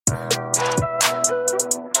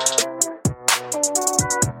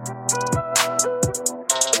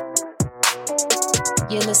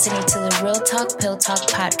You're listening to the Real Talk Pill Talk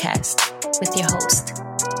podcast with your host,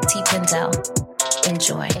 T. Pindell.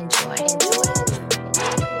 Enjoy.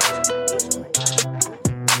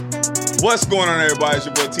 What's going on, everybody? It's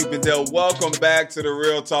your boy T. Pindell. Welcome back to the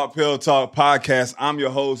Real Talk Pill Talk podcast. I'm your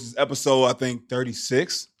host. It's episode, I think,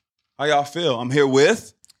 36. How y'all feel? I'm here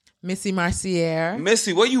with Missy Marciere.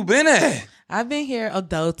 Missy. Where you been at? I've been here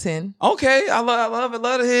adulting. Okay, I love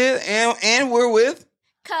to hear it. And we're with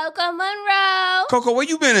Coco Monroe. Coco. Where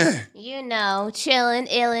you been at? You know, chilling,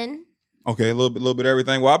 illin'. Okay, a little bit of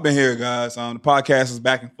everything. Well, I've been here, guys. The podcast is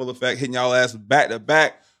back in full effect, hitting y'all ass back to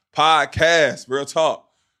back podcast. Real Talk,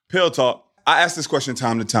 Pill Talk. I ask this question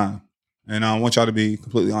time to time, and I want y'all to be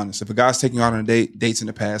completely honest. If a guy's taking you out on dates in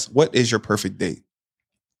the past, what is your perfect date?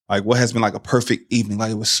 Like, what has been like a perfect evening?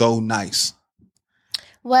 Like, it was so nice.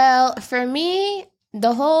 Well, for me,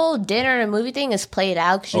 the whole dinner and movie thing is played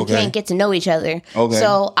out because you can't get to know each other. Okay.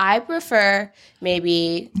 So I prefer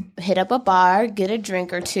maybe hit up a bar, get a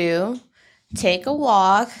drink or two, take a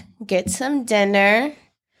walk, get some dinner,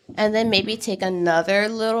 and then maybe take another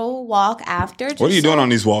little walk after. What are you doing on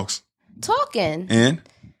these walks? Talking. And?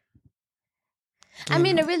 I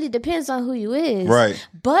mean, it really depends on who you is. Right.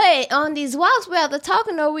 But on these walks, we're either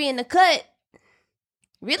talking or we in the cut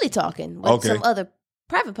really talking with some other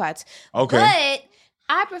private parts. Okay. But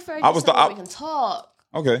I prefer just where we can talk.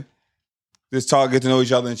 Okay. Just talk, get to know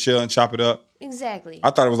each other and chill and chop it up. Exactly. I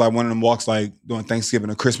thought it was like one of them walks like during Thanksgiving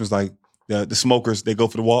or Christmas, like the smokers, they go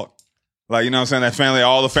for the walk. Like, you know what I'm saying? That family,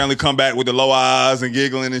 all the family come back with the low eyes and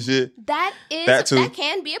giggling and shit. That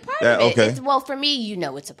can be a part of it. Okay. Well, for me, you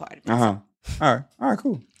know it's a part of it. Uh-huh. All right,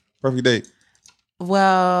 cool. Perfect date.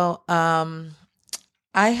 Well,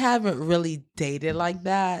 I haven't really dated like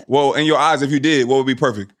that. Well, in your eyes, if you did, what would be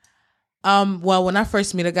perfect? Well, when I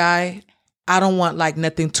first meet a guy, I don't want like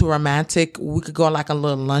nothing too romantic. We could go on like a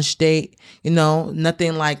little lunch date, you know,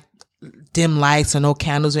 nothing like dim lights or no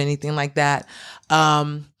candles or anything like that.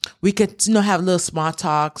 We could, you know, have little small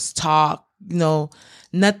talk, you know,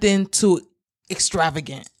 nothing too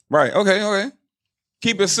extravagant. Right. Okay.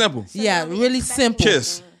 Keep it simple. Yeah, really simple.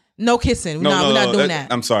 Kiss. No kissing. No, we're not doing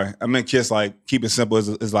that. I'm sorry. I meant kiss like keep it simple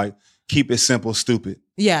is like keep it simple, stupid.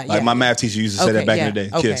 Yeah, like my math teacher used to say that back in the day.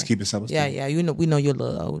 Okay. Kiss, keep it simple, stupid. Yeah. You know, we know you're a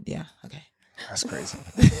little old. Yeah. Okay. That's crazy.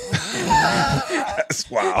 That's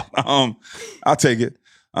wild. I'll take it.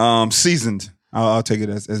 Seasoned. I'll take it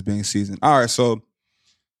as being seasoned. All right, so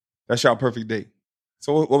that's y'all perfect date.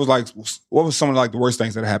 So what was some of like the worst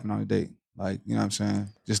things that happened on a date? Like, you know what I'm saying?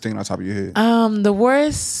 Just thinking on top of your head. The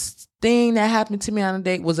worst thing that happened to me on a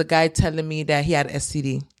date was a guy telling me that he had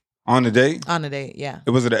STD. On the date? On the date, yeah.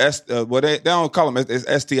 Was it they don't call them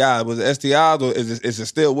it's STI. Was it STI or is it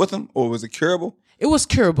still with him or was it curable? It was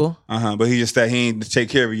curable. But he just said he ain't take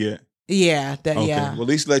care of it yet. Yeah, yeah. Well, at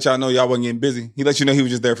least let y'all know y'all wasn't getting busy. He let you know he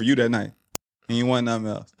was just there for you that night. And you want nothing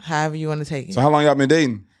else. However you want to take it. So how long y'all been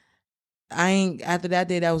dating? After that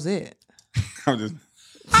day, that was it. I'm just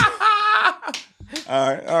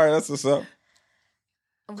All right, that's what's up.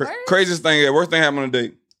 Craziest thing, worst thing happened on a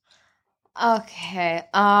date. Okay.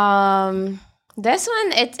 This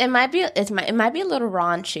one it might be a little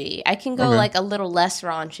raunchy. I can go like a little less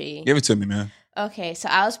raunchy. Give it to me, man. Okay, so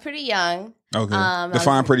I was pretty young. Okay.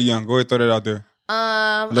 Define pretty young. Go ahead, throw that out there.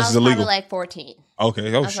 I was probably like 14.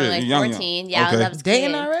 Okay. Oh shit, like you young. 14. Yeah, okay. I was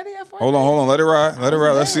dating already at 14. Hold on. Let it ride.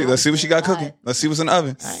 Let's see what she got cooking. Let's see what's in the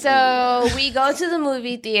oven. So we go to the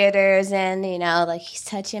movie theaters, and you know, like he's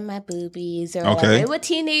touching my boobies or whatever, what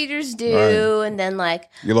teenagers do, right. And then like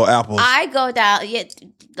your little apples. I go down,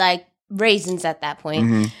 like raisins at that point.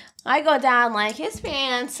 Mm-hmm. I go down like his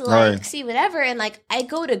pants, like see whatever, and like I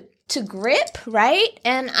go to grip, right?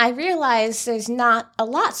 And I realize there's not a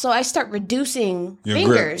lot, so I start reducing your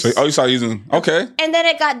fingers. Grip. So, you start using, okay. And then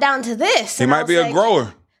it got down to this. He might be a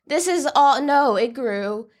grower. This is all, no, it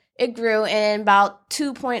grew. It grew, and about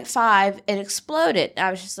 2.5, it exploded. I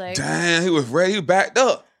was just like... Damn, he was ready. He backed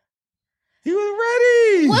up. He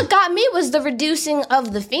was ready. What got me was the reducing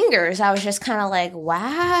of the fingers. I was just kind of like,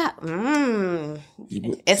 wow,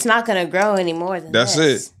 it's not going to grow any more than this.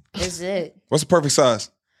 That's it. Is it. What's the perfect size?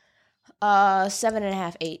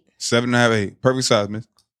 7.5, 8. 7.5, 8. Perfect size, miss.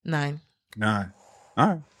 9. All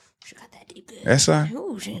right. She got that deep. That's all right.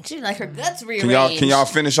 Ooh, she like her guts rearranged. Can y'all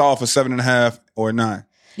finish off a 7.5 or 9?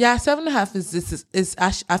 Yeah, 7.5 is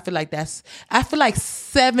I feel like that's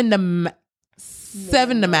 7 to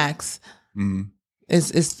max. Mm-hmm.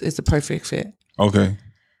 It's a perfect fit. Okay.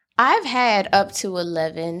 I've had up to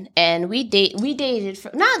 11, and we dated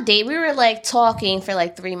for, we were like talking for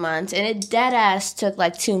like 3 months, and it dead ass took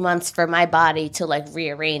like 2 months for my body to like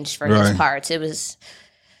rearrange for his parts. It was.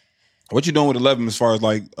 What you doing with 11 as far as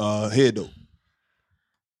like head though?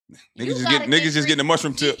 Niggas just getting the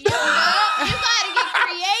mushroom tip. You gotta get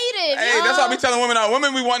creative. Hey, that's why I be telling women.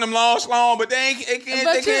 Women, we want them long, but they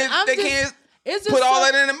can't put all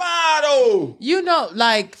that in the model. You know,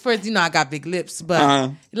 like first, I got big lips,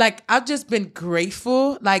 but like I've just been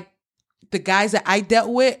grateful. Like the guys that I dealt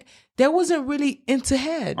with, they wasn't really into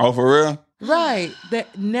head. Oh, for real? Right.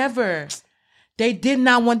 They did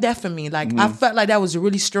not want that for me. Like I felt like that was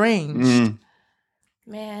really strange.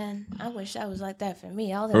 Man, I wish I was like that for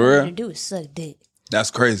me. All they wanted to do is suck dick. That's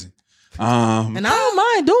crazy. And I don't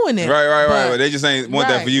mind doing it. Right. But they just ain't want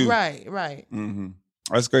that for you. Right. Mm-hmm.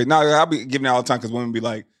 That's great. No, I'll be giving that all the time because women be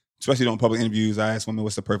like, especially on public interviews, I ask women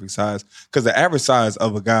what's the perfect size. Because the average size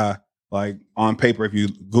of a guy, like on paper, if you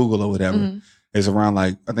Google or whatever, is around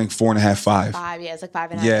like, I think 4.5, 5. 5, yeah, it's like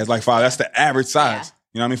 5.5. Yeah, it's like 5. That's the average size. Yeah.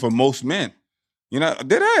 You know what I mean? For most men.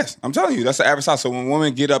 Dead ass. I'm telling you, that's the average size. So when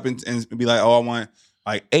women get up and be like, oh, I want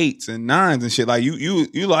like 8s and 9s and shit, like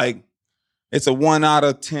you like, it's a 1 out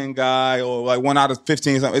of 10 guy or like 1 out of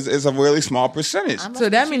 15. It's a really small percentage. So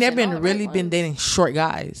that means they've been dating short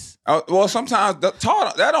guys. Well, sometimes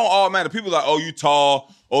tall, that don't all matter. People like, oh, you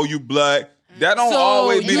tall, oh, you black. That don't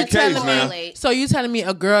always be the case, man. So you telling me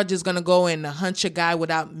a girl just gonna go and hunch a guy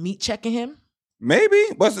without meat checking him? Maybe,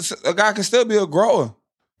 but a guy can still be a grower.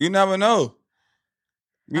 You never know.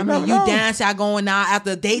 You dance out going out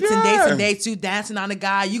after dates and dates, you dancing on a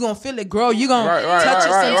guy, you gonna feel it grow, you gonna touch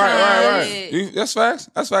it sometimes. That's facts.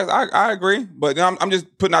 That's facts. I agree. But I'm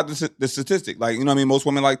just putting out the statistic. Like, you know what I mean? Most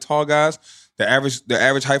women like tall guys. The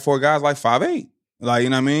average height for a guy is like 5'8". Like, you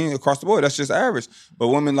know what I mean? Across the board, that's just average. But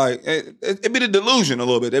women like, it be the delusion a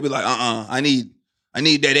little bit. They be like, I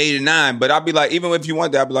need that 8 or 9. But I'll be like, even if you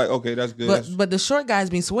want that, I'll be like, okay, that's good. But the short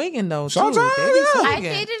guys be swinging though, sometimes, too. They be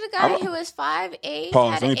swinging. I dated a guy who was 5'8".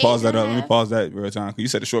 Pause. Let me pause that up. Let me pause that real time. You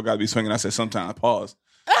said the short guys be swinging. I said sometimes. Pause.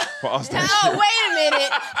 Pause that. Oh, wait a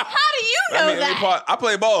minute. How do you know that? I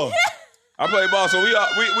play ball. So we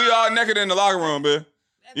all naked in the locker room, man.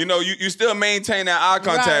 You still maintain that eye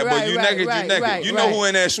contact, but you naked. You know who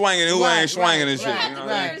in there swinging and who ain't swinging and shit. I had to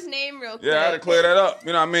clear his name real quick. Yeah, I had to clear that up.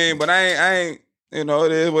 You know what I mean? But I ain't. It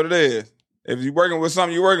is what it is. If you're working with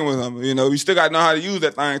something, you're working with something. You still got to know how to use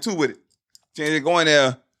that thing too with it. You ain't going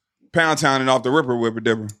there, pound town and off the ripper with a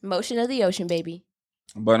dipper. Motion of the ocean, baby.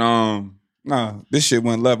 But nah, this shit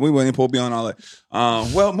went left. We wasn't supposed to be on all that.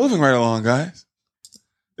 Well, moving right along, guys.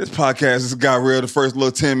 This podcast has got real the first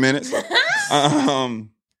little 10 minutes.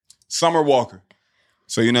 Summer Walker.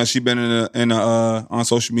 So she been in on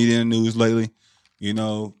social media and the news lately.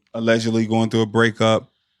 Allegedly going through a breakup.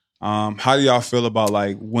 How do y'all feel about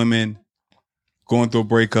like women going through a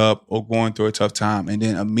breakup or going through a tough time and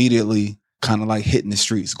then immediately kind of like hitting the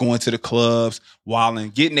streets, going to the clubs, wilding,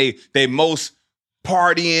 getting they most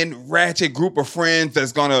partying, ratchet group of friends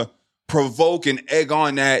that's gonna provoke and egg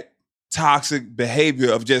on that toxic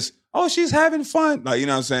behavior of just, oh, she's having fun. Like, you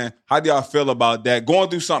know what I'm saying? How do y'all feel about that? Going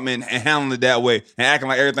through something and handling it that way and acting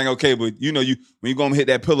like everything okay, but when you gonna hit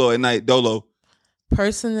that pillow at night, dolo.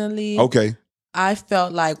 Personally, okay. I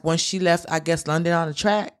felt like when she left, I guess, London on the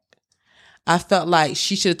track, I felt like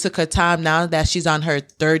she should have took her time now that she's on her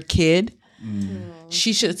 3rd kid.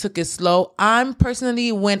 She should have took it slow. I'm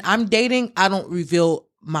personally, when I'm dating, I don't reveal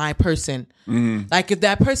my person. Like if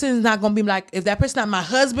that person is not going to be like, if that person not my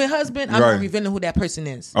husband, I'm not revealing who that person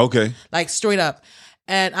is. Okay. Like straight up.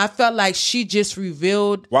 And I felt like she just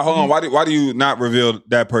revealed. Well, hold on. Why do you not reveal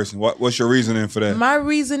that person? What's your reasoning for that? My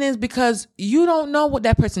reason is because you don't know what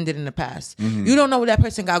that person did in the past. You don't know what that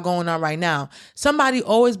person got going on right now. Somebody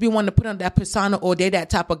always be wanting to put on that persona, or they that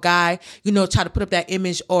type of guy, try to put up that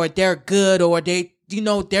image, or they're good, or they,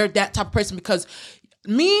 they're that type of person. Because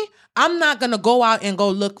me, I'm not going to go out and go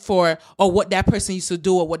look for what that person used to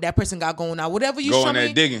do or what that person got going on. Whatever you show me. Go in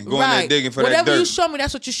there digging for that dirt. Whatever you show me,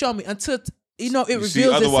 that's what you show me until it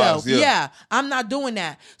reveals itself. Yeah, I'm not doing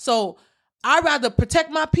that. So I'd rather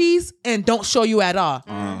protect my peace and don't show you at all.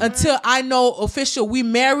 Until I know official, we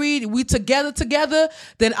married, we together,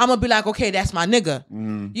 then I'm going to be like, okay, that's my nigga. You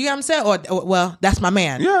know what I'm saying? Or well, that's my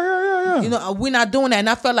man. Yeah. We're not doing that. And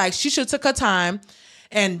I felt like she should have took her time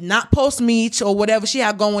and not post me or whatever she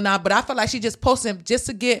had going on. But I felt like she just posted just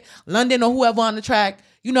to get London or whoever on the track,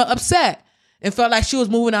 upset. And felt like she was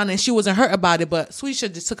moving on and she wasn't hurt about it. But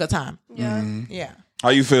Sweetia just took her time. Yeah. How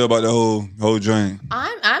you feel about the whole joint?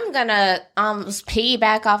 I'm gonna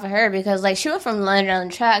piggyback off of her because like she went from London on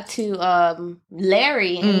the track to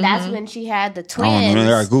Larry, and that's when she had the twins. I don't know, man.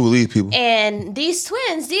 I gotta Google these people. And these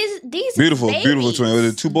twins, these beautiful babies. twins.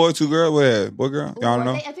 Was it 2 boy, 2 girl? What? Boy, girl? Y'all don't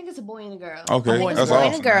know? I think it's a boy and a girl. Okay, I think that's it's a boy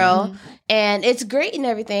awesome. and a girl, and it's great and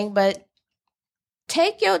everything, but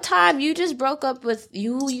take your time. You just broke up with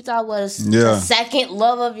who you thought was Yeah. the second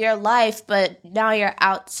love of your life, but now you're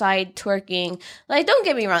outside twerking. Like, don't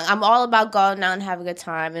get me wrong. I'm all about going out and having a good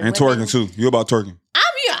time. And twerking too. You about twerking?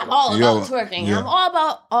 I'm all about twerking. Yeah. I'm all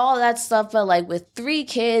about all that stuff. But like with 3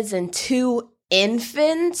 kids and 2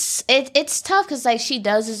 infants, it's tough because like she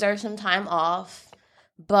does deserve some time off.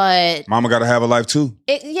 But Mama got to have a life too.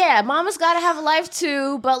 Mama's got to have a life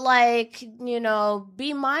too. But like, you know,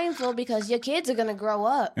 be mindful because your kids are gonna grow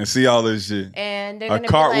up And see all this shit. and they're A gonna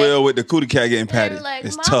cartwheel be with the cootie cat getting like, they're patted. like,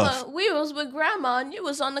 It's Mama, tough. we was with Grandma and you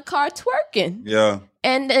was on the car twerking. Yeah.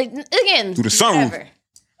 And again, Through the sunroof. whatever.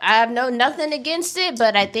 I have nothing against it,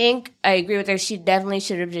 but I think I agree with her. She definitely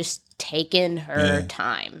should have just taken her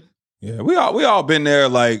time. Yeah. We all been there.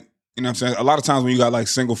 Like, you know what I'm saying? A lot of times when you got like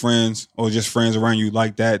single friends or just friends around you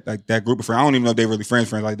like that group of friends, I don't even know if they really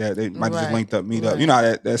friends like that. They might just Right. linked up, meet up. Right. You know how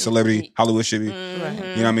that celebrity Hollywood should be. Right.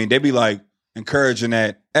 You know what I mean? They be like encouraging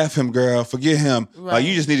that F him, girl, forget him. Right. Like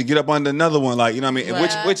you just need to get up under another one. Like, you know what I mean?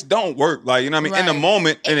 Right. Which don't work. Like, you know what I mean? In the Right.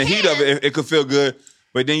 moment, in the heat of can. it could feel good.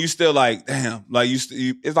 But then you still like, damn, like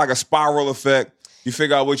you it's like a spiral effect. You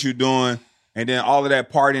figure out what you're doing, and then all of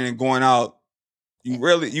that partying and going out, you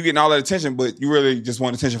getting all that attention, but you really just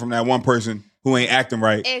want attention from that one person who ain't acting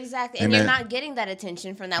right. Exactly. And And you're then- not getting that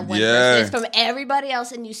attention from that one Yeah. person. It's from everybody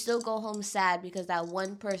else, and you still go home sad because that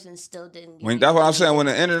one person still didn't give you That's what I'm attention. saying. When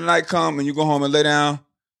the end of the night come and you go home and lay down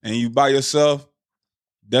and you by yourself,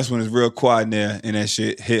 that's when it's real quiet in there and that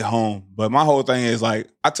shit hit home. But my whole thing is like,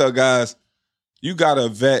 I tell guys, you gotta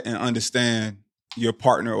vet and understand your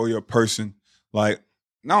partner or your person. Like,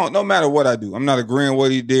 no matter what I do, I'm not agreeing what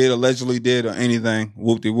he did, allegedly did, or anything.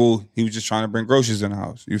 Whoop-de-woo. He was just trying to bring groceries in the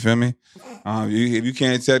house. You feel me? If you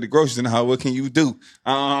can't take the groceries in the house, what can you do?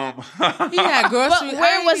 He had groceries. But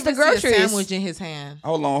where was the groceries? Sandwich in his hand.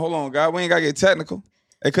 Hold on, God. We ain't gotta get technical.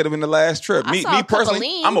 It could have been the last trip. I Me saw a cup of personally,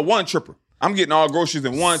 lean. I'm a one tripper. I'm getting all groceries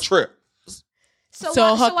in one trip. So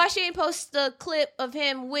why she ain't post the clip of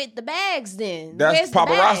him with the bags then? That's Where's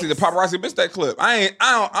paparazzi. The The bags? paparazzi missed that clip.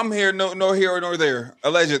 I'm here no here nor there.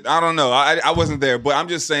 Alleged. I don't know. I wasn't there, but I'm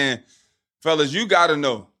just saying, fellas, you gotta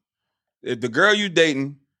know if the girl you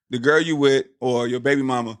dating, the girl you with, or your baby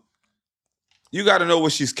mama, you gotta know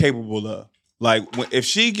what she's capable of. Like if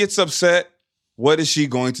she gets upset, what is she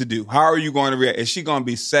going to do? How are you going to react? Is she going to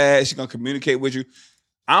be sad? Is she going to communicate with you?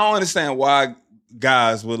 I don't understand why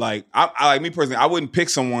guys would like. I like me personally. I wouldn't pick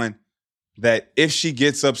someone that if she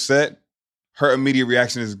gets upset, her immediate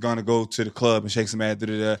reaction is gonna go to the club and shake some ass.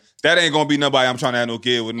 That ain't gonna be nobody I'm trying to have no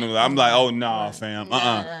kid with. I'm like, oh nah, fam.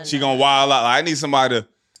 She gonna wild out. Like, I need somebody to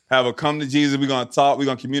have her come to Jesus. We're gonna talk. We're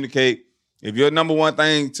gonna communicate. If your number one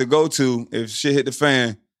thing to go to, if shit hit the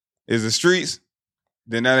fan, is the streets,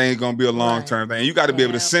 then that ain't gonna be a long term thing. You got to be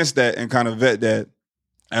able to sense that and kind of vet that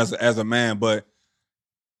as a man. But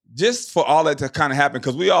just for all that to kind of happen,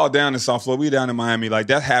 because we all down in South Florida, we down in Miami, like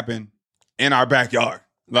that happened in our backyard.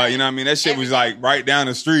 Like, you know what I mean? That shit was like right down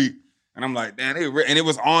the street. And I'm like, damn, and it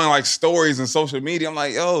was on like stories and social media. I'm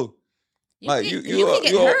like, yo, like you can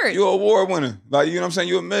get hurt. You're an award winner. Like, you know what I'm saying?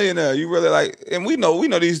 You're a millionaire. You really like, and we know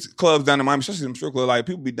these clubs down in Miami, especially them strip clubs, like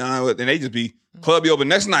people be down with, and they just be club be open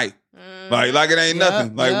next night. Like it ain't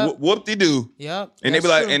nothing. Like whoop-de-doo. Yep. And they be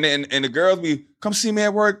like, and the girls be, come see me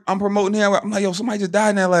at work. I'm promoting here. I'm like, yo, somebody just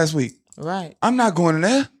died in there last week. Right. I'm not going in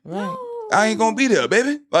there. Right. I ain't gonna be there,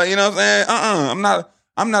 baby. Like, you know what I'm saying?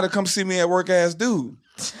 I'm not a come see me at work ass dude.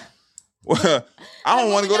 Well, I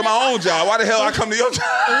don't want to go to my own job. Why the hell I come to your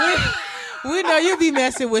job? We know you be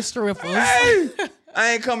messing with strippers. Hey,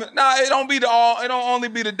 I ain't coming. Nah, it don't only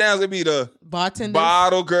be the dancers. It be the Bartenders.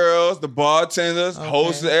 bottle girls, the bartenders,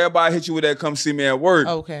 hosts. Everybody hit you with that come see me at work.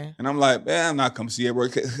 Okay. And I'm like, man, I'm not come see you at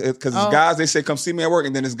work. Because it's guys, they say come see me at work.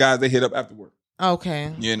 And then it's guys, they hit up after work.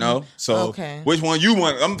 Okay. You know? So Okay. which one you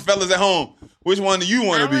want? I'm fellas at home. Which one do you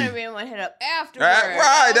want to be? I wouldn't want to hit up afterwards.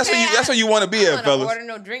 Right. That's what you want to be I at, don't fellas. order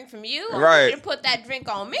no drink from you. I Right. want you to put that drink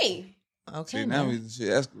on me. Okay. See, now now. we shit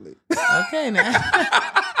escalate. Okay now.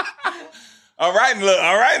 All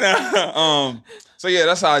right now. So yeah,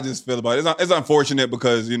 that's how I just feel about it. It's unfortunate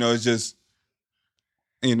because, you know, it's just,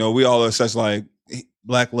 you know, we all are such like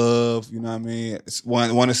black love, you know what I mean?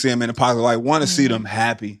 Want to see them in a positive light, want to see them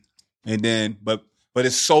happy. And then, but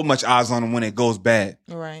it's so much eyes on them when it goes bad.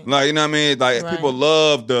 Right. Like, you know what I mean? Like, Right. people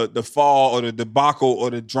love the fall or the debacle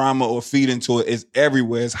or the drama or feed into it. It's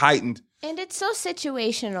everywhere. It's heightened. And it's so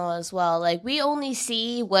situational as well. Like, we only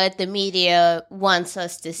see what the media wants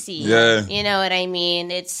us to see. Yeah. You know what I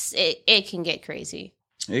mean? It can get crazy.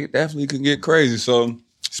 It definitely can get crazy. So,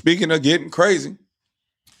 speaking of getting crazy,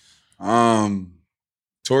 Tory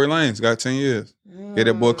Lanez got 10 years. Get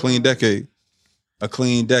that boy a clean decade.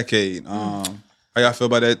 How y'all feel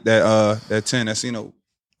about that 10, that Cino?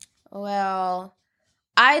 Well,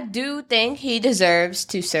 I do think he deserves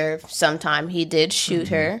to serve some time. He did shoot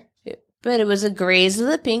her, but it was a graze of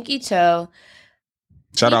the pinky toe.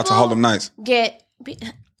 Shout out to Harlem Nights. Get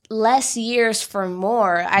less years for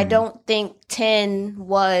more. I don't think 10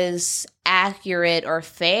 was accurate or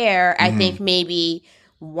fair. I think maybe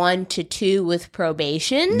 1 to 2 with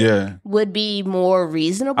probation would be more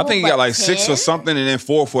reasonable. I think he got like 10? 6 for something and then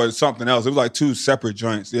 4 for something else. It was like 2 separate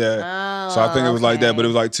joints. Yeah. So I think it was like that, but it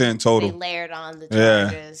was like 10 total. They layered on the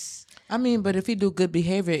charges. I mean, but if he do good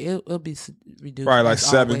behavior, it'll be reduced. Probably like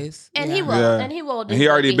 7. Always. And he will. Yeah. And he will do And he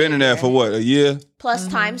good already been in there behavior. for what, a year? Plus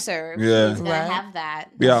time served. Yeah. He's going Right. to have that.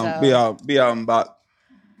 Be So- out in about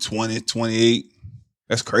 20, 28.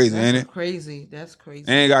 That's crazy, ain't it? Crazy. That's crazy.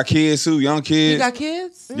 And he got kids too, young kids. You got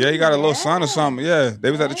kids? Yeah, he got a little son or something. Yeah,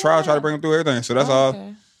 they was at the trial trying to bring him through everything. So that's all.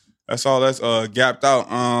 Okay. That's all. That's gapped out.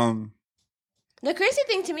 The crazy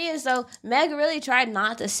thing to me is, though, Meg really tried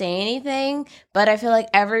not to say anything, but I feel like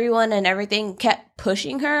everyone and everything kept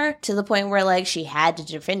pushing her to the point where, like, she had to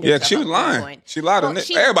defend herself. Yeah, she was at one lying. point. She lied. Well, to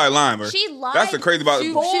she- everybody lying, bro. she lied That's the crazy about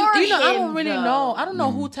You for know, I don't him, really though. know. I don't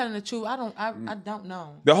know who telling the truth. I don't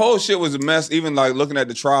know. the whole shit was a mess. Even like looking at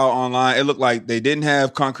the trial online, it looked like they didn't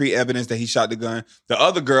have concrete evidence that he shot the gun. The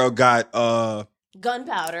other girl got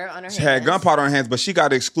Gunpowder on her hands. she had gunpowder on her hands, but she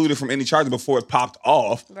got excluded from any charges before it popped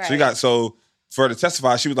off. Right. She got for her to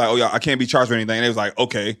testify, she was like, "Oh yeah, I can't be charged with anything." And it was like,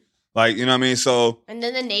 "Okay." Like, you know what I mean? So And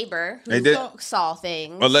then the neighbor They who did- saw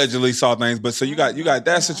things. allegedly saw things. But so you got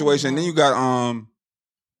that situation, and then you got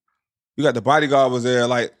the bodyguard was there.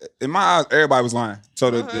 Like in my eyes, everybody was lying.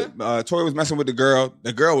 So the Tory was messing with the girl.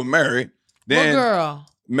 The girl was married. Then What girl?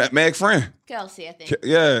 Meg friend. Kelsey, I think.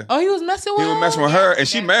 Yeah. Oh, he was messing with He was her? messing with her, and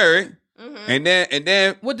she married. Mm-hmm. And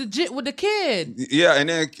then With the kid. yeah, and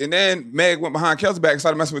then Meg went behind Kelsey back and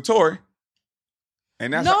started messing with Tory.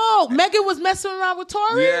 And that's No, Megan was messing around with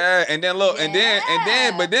Tori. yeah, and then look, and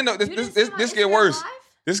then but then You didn't see my this get Instagram worse. Live?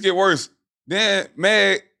 This get worse. Then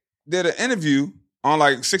Meg did an interview on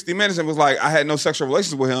like 60 Minutes and was like, I had no sexual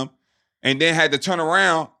relations with him. And then had to turn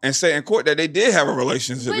around and say in court that they did have a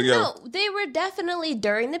relationship But together. no, they were definitely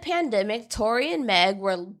during the pandemic. Tori and Meg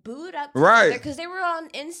were booed up Right. because they were on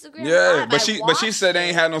Instagram. Yeah, Live. but I she watched said they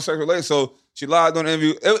ain't it. had no sexual relations. So she lied on the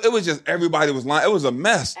interview. It was just everybody was lying. It was a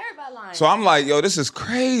mess. Everybody lying. So I'm like, yo, this is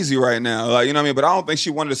crazy right now. Like, you know what I mean? But I don't think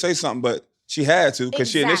she wanted to say something, but she had to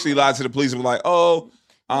because she initially Exactly. lied to the police and was like, oh,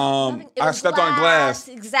 It I was stepped on glass.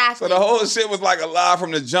 Exactly. So the whole shit was like a lie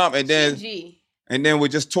from the jump. And then CG.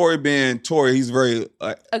 with just Tory being Tory, he's very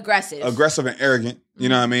Aggressive. aggressive and arrogant. You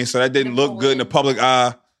know what I mean? So that didn't look good in the public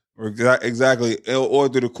eye. Or exactly. Or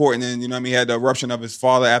through the court. And then, you know what I mean? He had the eruption of his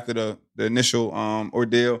father after the initial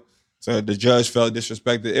ordeal. So the judge felt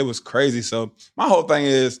disrespected. It was crazy. So my whole thing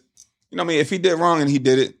is, you know what I mean? If he did wrong and he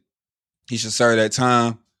did it, he should serve that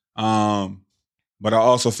time. But I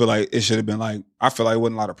also feel like it should have been like, I feel like it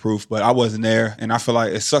wasn't a lot of proof, but I wasn't there. And I feel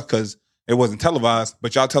like it sucked because it wasn't televised,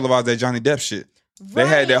 but y'all televised that Johnny Depp shit. They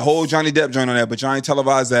had that whole Johnny Depp joint on that, but y'all ain't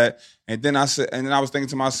televised that. And then I was thinking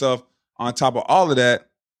to myself, on top of all of that,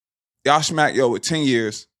 y'all smack with 10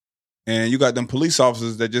 years, and you got them police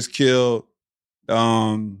officers that just killed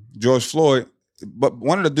George Floyd. But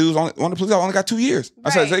one of the police officers only got 2 years. I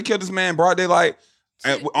said, Right. so they killed this man broad daylight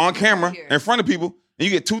on camera 2 years. in front of people, and you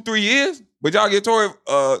get 2-3 years, but y'all get Tory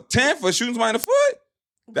 10 for shooting somebody in the foot.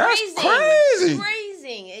 That's crazy.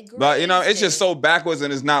 Grazing. Like, you know, it's just so backwards,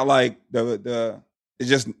 and it's not like the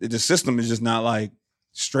system is just not like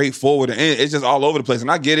straightforward, and it's just all over the place. And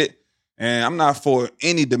I get it, and I'm not for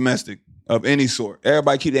any domestic of any sort.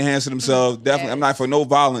 Everybody keep their hands to themselves. Definitely, Yes. I'm not for no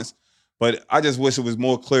violence, but I just wish it was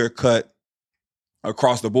more clear cut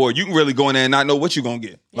across the board. You can really go in there and not know what you're gonna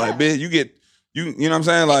get. Like, bitch, you know what I'm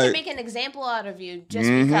saying? They Like, can make an example out of you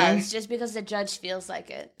just because the judge feels like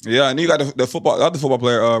it. yeah, and then you got the other football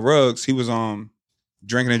player, Ruggs. He was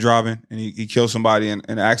drinking and driving, and he killed somebody in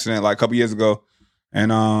an accident like a couple years ago,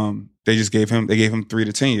 and they gave him 3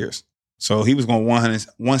 to 10 years. So he was going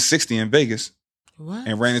 160 in Vegas, What?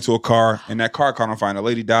 and ran into a car, and that car caught on fire. And the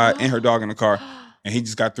lady died and her dog in the car, and he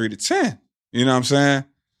just got 3 to 10. You know what I'm saying?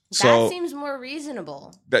 So That seems more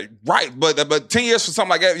reasonable. right, but 10 years for something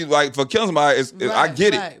like that, like for killing somebody, I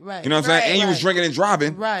get it. Right. You know what I'm saying? And you was right. drinking and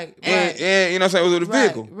driving, Right. and you know what I'm saying, it was with a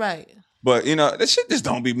vehicle. Right. But you know, that shit just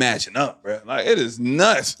don't be matching up, bro. Like, it is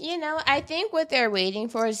nuts. You know, I think what they're waiting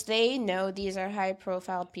for is they know these are high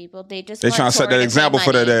profile people. They just They want trying to set Tory that pay example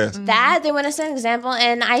for money. that ass. That they want to set an example,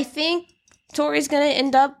 and I think Tory's gonna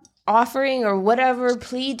end up offering or whatever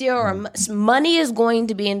plea deal or money is going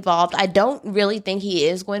to be involved. I don't really think he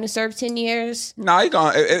is going to serve 10 years. No, he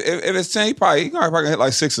gonna if it's 10, he probably gonna hit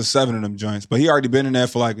like 6 or 7 of them joints. But he already been in there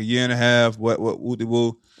for like a year and a half. What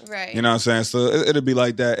woo. Right. You know what I'm saying? So it'll be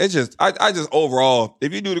like that. It's just I just overall,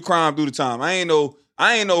 if you do the crime, do the time. I ain't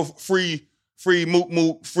no free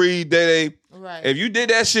mook, free day. Right. If you did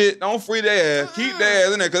that shit, don't free their ass. Keep their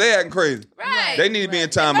ass in there because they acting crazy. Right. They need to be in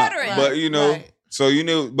timeout. Right. But you know, Right. so you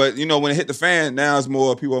know, but you know, when it hit the fan, now it's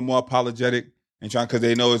more people are more apologetic and trying because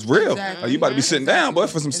they know it's real. Exactly. Like, you about to be sitting down, boy,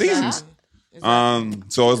 for some seasons. Exactly.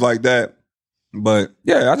 So it's like that. But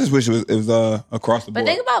yeah, I just wish it was across the board.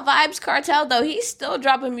 But think about Vibes Cartel though. He's still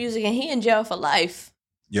dropping music and he in jail for life.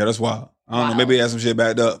 Yeah, that's wild. I don't know. Maybe he had some shit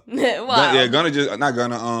backed up. Wow. Yeah,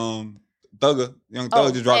 Thugger, Young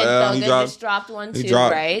Thug just dropped and that album. He Thugger just dropped one too,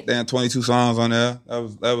 dropped right? Damn 22 songs on there.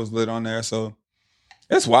 That was lit on there. So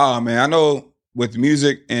it's wild, man. I know with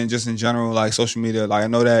music and just in general, like social media, like I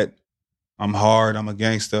know that I'm hard, I'm a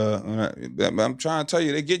gangster. I'm trying to tell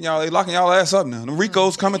you, they locking y'all ass up now. The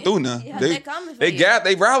Ricos coming through now. Yeah, they coming for they you.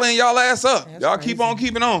 they rallying y'all ass up. That's y'all crazy. keep on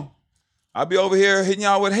keeping on. I'll be over here hitting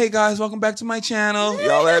y'all with, hey guys, welcome back to my channel.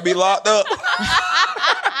 Y'all ass be locked up.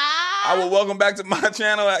 I will welcome back to my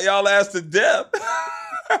channel at y'all ass to death.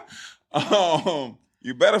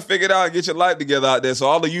 You better figure it out and get your life together out there. So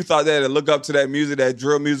all the youth out there that look up to that music, that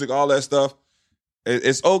drill music, all that stuff,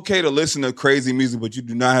 it's okay to listen to crazy music, but you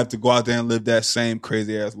do not have to go out there and live that same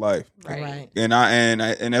crazy ass life. Right. And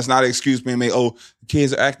that's not an excuse being made. Oh, the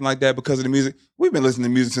kids are acting like that because of the music. We've been listening to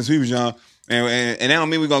music since we was young, and that don't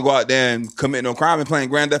mean we're gonna go out there and commit no crime and playing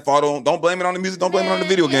Grand Theft Auto. Don't blame it on the music. Don't blame it on the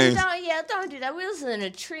video games. Don't do that. We listen to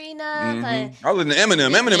Trina. I listen to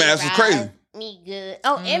Eminem. Eminem ass was crazy. Me good.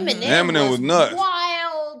 Oh, Eminem. Eminem was nuts.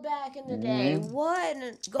 Wild back in the day. What?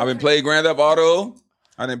 I've been playing Grand Theft Auto.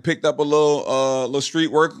 I done picked up a little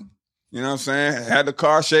street work. You know what I'm saying? Had the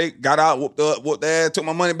car shake, got out, whooped the ass, took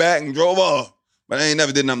my money back, and drove off. But I ain't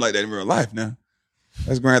never did nothing like that in real life now.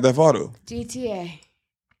 That's Grand Theft Auto. GTA.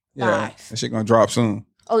 Yeah, 5. that shit gonna drop soon.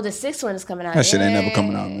 Oh, the 6th one is coming out. That shit ain't never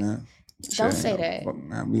coming out, man. Don't Shit say ain't that. never-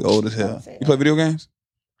 Man, we old as hell. Don't say You that. play video games?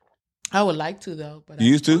 I would like to though, but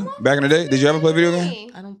You used to? Back in the day? Did you ever play video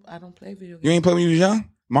games? I don't play video games. You ain't play when you was young?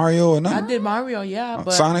 Mario or I nothing? did Mario, yeah,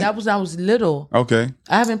 but Sonic? that was when I was little. Okay.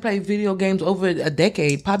 I haven't played video games over a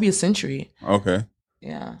decade, probably a century. Okay.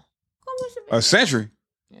 Yeah, A century?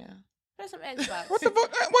 yeah. Play some Xbox. What the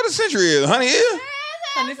fuck? What a century is? 100 years?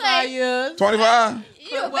 25 years. 25?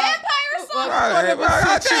 You a vampire or something?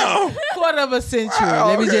 Goddamn. Quarter of a century. Oh,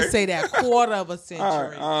 Let me okay. just say that. Quarter of a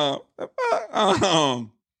century. All right.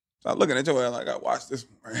 Stop looking at your ass like I watched this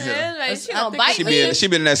one right here. Yeah, like, she I gonna think bite She me.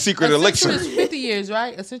 been in that secret A elixir. century is 50 years,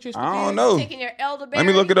 right? A century is 50 I don't years. know. Taking your elderberry. Let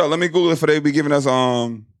me look it up. Let me Google it for they be giving us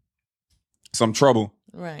some trouble.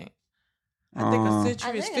 Right. I think a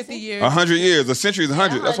century is think a 50 century- years. 100 years. A century is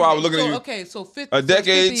 100. That's why I was looking at you. Okay, so 50. A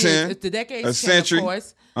decade, 50 years. 10. If the decade A 10, century. of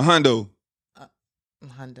course. A hundo.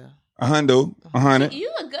 Honda. A hundo. 100.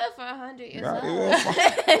 You look good for 100 years God, old.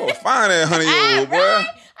 you a fine at 100-year-old boy. Right?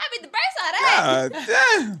 I beat the brakes out of that. God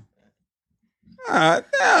damn. God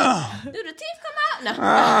damn. Do the teeth come out? No.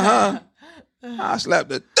 Uh-huh. I slapped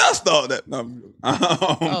the dust off that. No.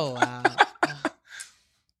 Oh,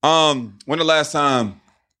 wow. When the last time,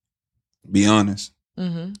 be honest,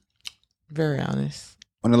 Mm-hmm. Very honest.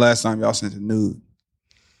 when the last time y'all sent a nude?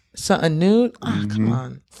 Something nude? Ah, Mm-hmm. come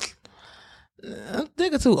on. I'm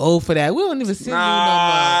thinking too old for that. We don't even send nude no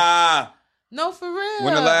Nah. more. No, for real.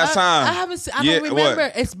 When the last time? I haven't seen, I Yeah, don't remember.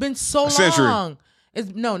 what? It's been so long. century. It's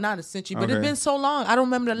not a century, but Okay. it's been so long. I don't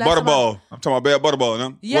remember the last time. Butterball. I'm talking about bad butterball.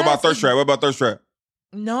 No? Yes, What about thirst trap? What about thirst trap?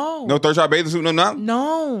 No. No thirst trap bathing suit? No, nothing?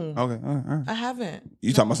 No. Okay, all right. I haven't.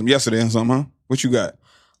 You talking about some yesterday or something, huh? What you got?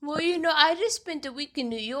 Well, I just spent a week in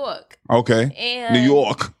New York. Okay. And New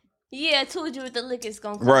York. Yeah, I told you what the liquor's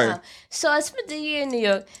gonna come Right. out. So I spent a year in New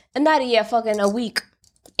York. Not a year, fucking a week.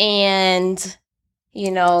 And,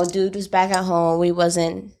 dude was back at home. We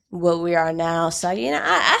wasn't what we are now. So,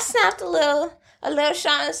 I snapped a little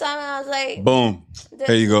shot and something. I was like, Boom.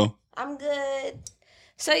 There you go. I'm good.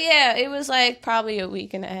 So, yeah, it was like probably a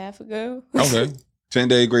week and a half ago. Okay.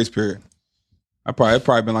 10-day grace period. It's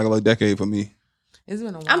probably been like a little decade for me. It's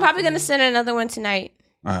been a while. I'm probably for going to me. send another one tonight.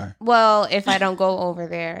 All right. Well, if I don't go over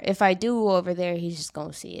there. If I do go over there, he's just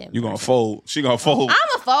going to see it. You gonna fold. She gonna fold. I'm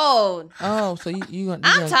a fold. Oh, so you gonna?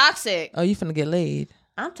 I'm toxic. Oh, you finna get laid?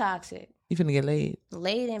 I'm toxic. You finna get laid?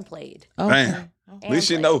 Laid and played. Oh, Damn. At least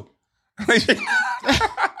she And know.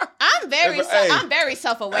 I'm very, Hey. I'm very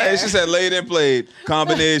self-aware. Hey, she said laid and played.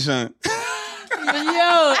 Combination. Yo,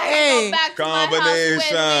 I hey. go back to my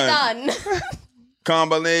house when we done.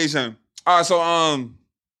 Combination. All right, so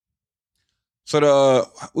So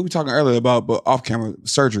we were talking earlier about off camera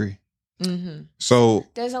surgery. Mm-hmm. So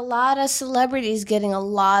There's a lot of celebrities getting a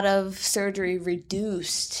lot of surgery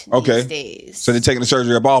reduced Okay. these days. so they're taking the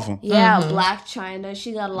surgery up off them. Yeah, Black China.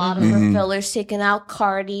 She got a lot of her fillers taken out.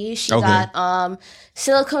 Cardi. She Okay. got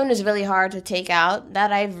silicone is really hard to take out.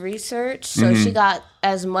 That I've researched. So she got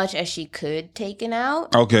as much as she could taken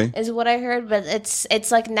out. Okay. Is what I heard. But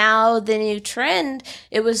it's like now the new trend.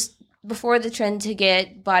 It was before the trend to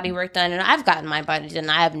get body work done, and I've gotten my body done.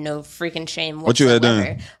 I have no freaking shame. What you had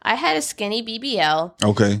whatsoever. done? I had a skinny BBL.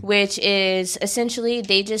 Okay. Which is essentially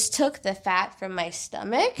they just took the fat from my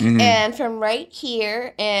stomach and from right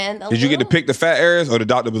here and Did you get to pick the fat areas, or the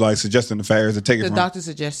doctor was like suggesting the fat areas to take it The from? doctor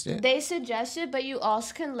suggested. They suggested, but you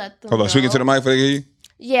also can let them Hold on, know. speaking to the mic for you.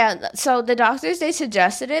 Yeah, so the doctors, they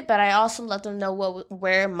suggested it, but I also let them know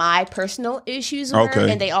where my personal issues were,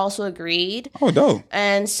 Okay. and they also agreed. Oh, dope.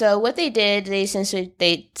 And so what they did, they essentially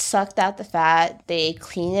they sucked out the fat, they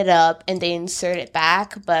clean it up, and they insert it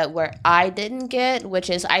back. But where I didn't get, which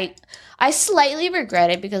is I slightly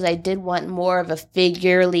regret it because I did want more of a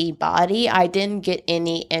figurely body. I didn't get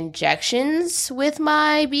any injections with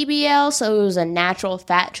my BBL, so it was a natural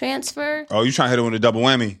fat transfer. Oh, you trying to hit him with a double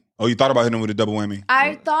whammy? Oh, you thought about hitting him with a double whammy?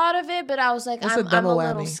 I thought of it, but I was like, What's I'm a a double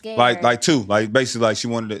little whammy? scared. Like two, like basically like she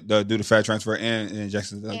wanted to do the fat transfer and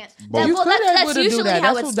injections. Yeah. Both. You Well, could that's able to do usually that.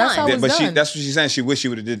 how That's it's that's done. how Yeah, it's but done. that's what she's saying. She wish she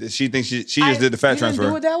would have did this. She thinks she just did the fat You didn't transfer.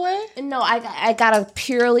 do it that way? No, I got a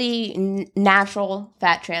purely natural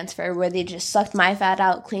fat transfer where they just sucked my fat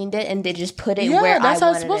out, cleaned it, and they just put it Yeah, where that's I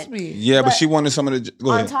how wanted it's supposed it. to be. Yeah, but But she wanted some of the.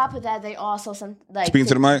 Go On ahead. top of that, they also Speaking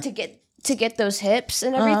to the mic? to get those hips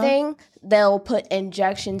and everything. They'll put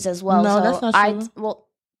injections as well. No, so that's not true.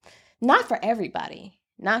 not for everybody.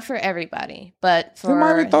 Not for everybody, but for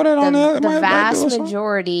might throw that on there. It the might vast do something.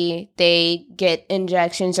 majority, they get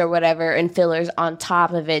injections or whatever and fillers on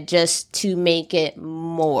top of it just to make it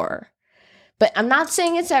more. But I'm not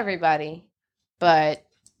saying it's everybody, but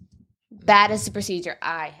that is the procedure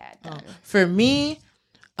I had done. For me,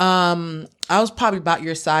 I was probably about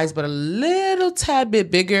your size, but a little tad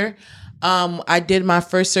bit bigger. I did my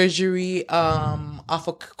first surgery off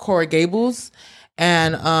of Coral Gables.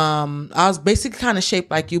 And I was basically kind of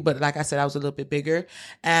shaped like you, but like I said, I was a little bit bigger.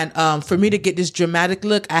 And for me to get this dramatic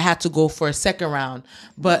look, I had to go for a second round.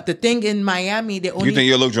 But the thing in Miami, they only You think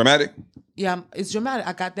you'll look dramatic? yeah, it's dramatic.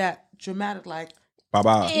 I got that dramatic like Bye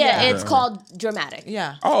bye. Yeah, it's called dramatic.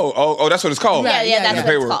 yeah. Oh, that's what it's called. Yeah, Yeah, that's yeah. what it's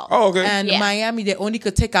Paperwork. called. Oh, okay. And Yeah. Miami, they only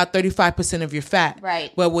could take out 35% of your fat.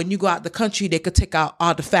 Right. But when you go out the country, they could take out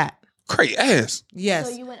all the fat. Great ass. Yes.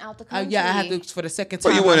 So you went out the country. Yeah, I had to for the second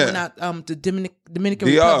Where time. you went I at? went out to Dominican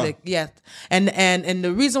DR. Republic. Yes, and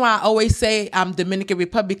the reason why I always say I'm Dominican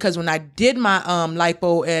Republic because when I did my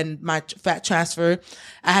lipo and my fat transfer,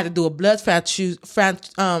 I had to do a blood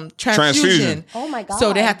transfusion. Oh my God.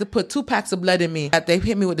 So they had to put 2 packs of blood in me. They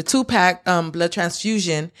hit me with the 2-pack blood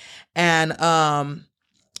transfusion, and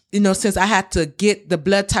since I had to get the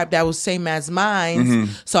blood type that was same as mine,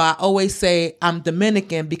 so I always say I'm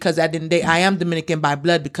Dominican because at the end of the day, I am Dominican by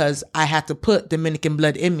blood because I had to put Dominican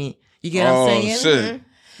blood in me. You get what I'm saying? Shit.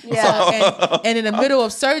 Yeah. And in the middle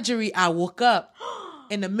of surgery, I woke up.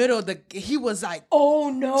 In the middle of he was like, "Oh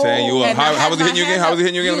no!" Tearing you up. And I How had was he hitting you my again? hand How was he up.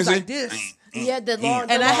 hitting you again? He was Let me like this. Yeah, the long.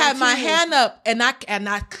 And the I had long my tube. hand up, and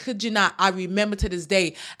I could you not? I remember to this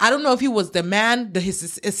day. I don't know if he was the man,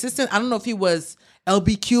 his assistant. I don't know if he was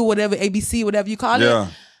LBQ, whatever, ABC, whatever you call Yeah.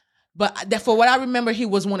 it. But for what I remember, he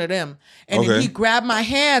was one of them. And then Okay. he grabbed my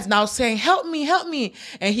hands, and I was saying, "Help me, help me!"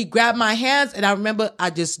 And he grabbed my hands, and I remember I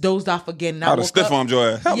just dozed off again. And I I'd have woke stiff up. armed your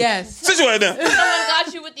ass. Help me. Yes. Sit you right there. Someone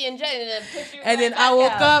got you with the injection and pushed you. And then I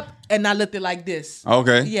woke up, and I looked it like this.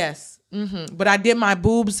 Okay. Yes. But I did my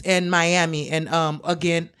boobs in Miami, and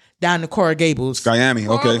again down to Coral Gables. Miami.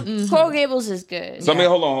 Okay. Coral Gables is good. So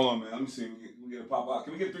hold on, man. Let me see. We get a pop out.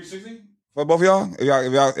 Can we get a 360 for both of y'all?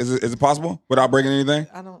 If y'all, is it possible without breaking anything?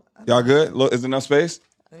 I don't. Y'all good? Look, is there enough space?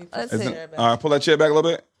 Let's Is see. it- all right, pull that chair back a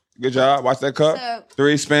little bit. Good job. Watch that cup. So-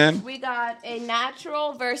 3 spin. We got a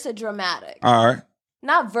natural versus dramatic. All right.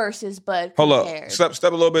 Not versus, but Hold up. compared. Step a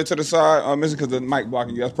little bit to the side, Missy, because the mic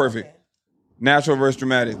blocking you. That's perfect. Natural versus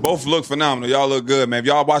dramatic. Both look phenomenal. Y'all look good, man. If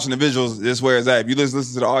y'all watching the visuals, this is where it's at. If you listen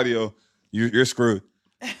to the audio, you're screwed.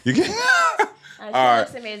 You get. She All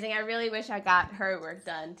looks right. amazing. I really wish I got her work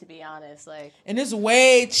done, to be honest. Like, And it's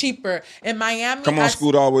way cheaper in Miami. Come on,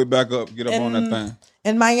 scoot all the way back up. Get up on that And- thing.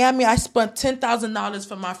 In Miami, I spent $10,000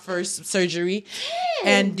 for my first surgery,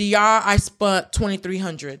 and DR I spent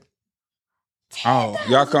 $2,300. Oh,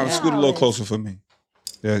 y'all come scoot a little closer for me.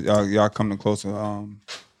 Yeah, y'all coming closer.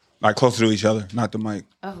 Like closer to each other, not the mic.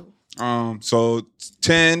 oh, So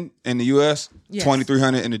 10 in the US, Yes.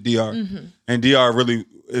 2,300 in the DR. And DR really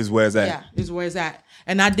is where it's at. Yeah, is where it's at.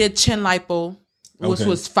 And I did chin lipo, which Okay.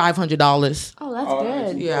 was $500. Oh,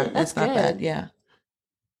 that's good. Yeah, that's it's not good. bad. Yeah.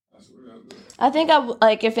 I think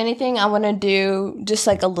like if anything, I want to do just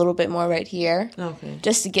like a little bit more right here, Okay.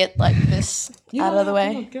 just to get like this out of the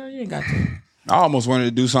way. Girl, you ain't got to. I almost wanted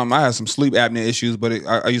to do something. I had some sleep apnea issues, but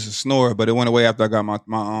I used to snore, but it went away after I got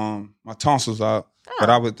my tonsils out. But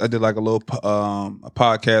I did like a little a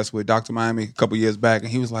podcast with Dr. Miami a couple years back,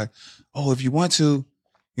 and he was like, "Oh, if you want to,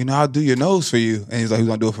 I'll do your nose for you." And he's like, he's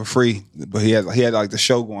gonna do it for free. But he had like the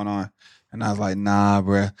show going on, and I was like, "Nah,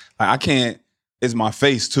 bruh. Like, I can't." It's my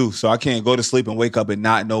face too, so I can't go to sleep and wake up and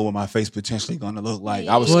not know what my face potentially gonna look like.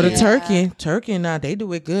 I was Well, the scared. turkey now, they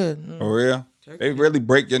do it good. For real. They really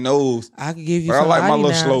break your nose. I could give you But I some like my little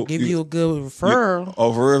now, slope. give you a good referral.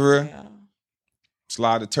 Oh, for real? Yeah.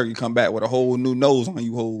 Slide the turkey, come back with a whole new nose on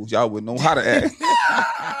you hoes. Y'all wouldn't know how to act.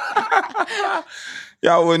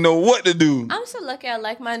 Y'all wouldn't know what to do. I'm so lucky I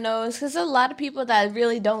like my nose because there's a lot of people that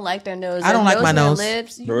really don't like their nose. I don't Their like my and their nose.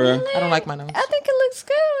 Lips. For real? Really? I don't like my nose. I think it looks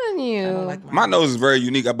good on you. I don't like My nose is very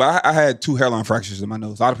unique, but I had 2 hairline fractures in my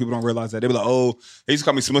nose. A lot of people don't realize that. They be like, "Oh, they used to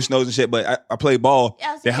call me smush nose and shit." But I played ball.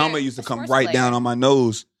 Yeah, it's The weird. helmet used to It's come sports right player. down on my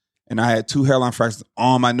nose, and I had 2 hairline fractures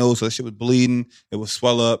on my nose, so that shit was bleeding. It would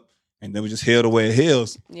swell up, and then it would just heal the way it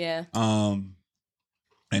heals. Yeah.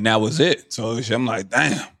 And that was it. So I'm like,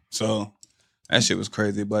 damn. So that shit was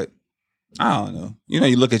crazy, but I don't know.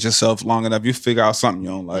 You look at yourself long enough, you figure out something you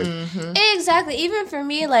don't like. Exactly. Even for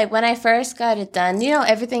me, like when I first got it done,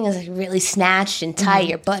 everything is like really snatched and tight.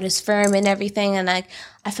 Your butt is firm and everything, and I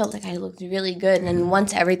felt like I looked really good. And then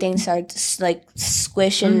once everything started to like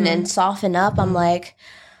squish and soften up, I'm like,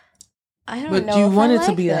 I don't know. But you if want I it to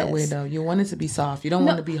like be that this. way, though. You want it to be soft. You don't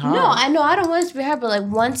want it to be hard. No, I know I don't want it to be hard, but like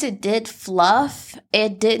once it did fluff,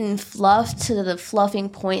 it didn't fluff to the fluffing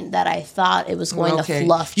point that I thought it was going to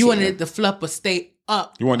fluff. You to. wanted it to fluff but stay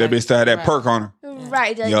up. You want that bitch to have that perk on her.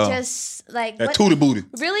 Right, like Yeah. just like That what- tootie booty.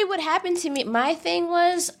 Really, what happened to me, my thing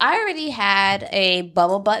was I already had a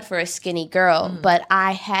bubble butt for a skinny girl, but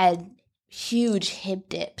I had huge hip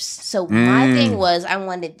dips. So my thing was I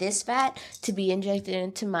wanted this fat to be injected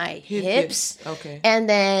into my hips. Okay. And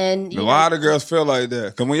then, A lot of girls feel like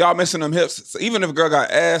that. Because when y'all missing them hips, so even if a girl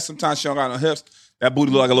got ass, sometimes she don't got no hips, that booty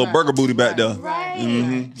look like a little burger booty back there. right.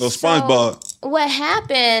 Little SpongeBob. So what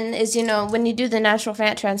happened is, when you do the natural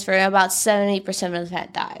fat transfer, about 70% of the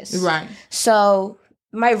fat dies. Right. So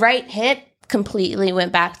my right hip completely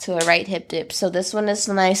went back to a right hip dip. So this one is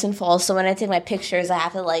nice and full. So when I take my pictures, I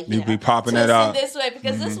have to You be popping twist that out. it this way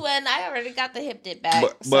because this one I already got the hip dip back.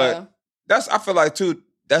 But that's, I feel like too,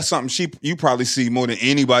 that's something you probably see more than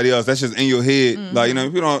anybody else. That's just in your head. Like,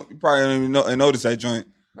 if you probably don't even notice that joint.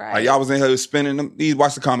 right. Like y'all was in here spinning them. These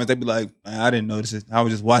watch the comments, they be like, "Man, I didn't notice it. I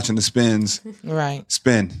was just watching the spins Right.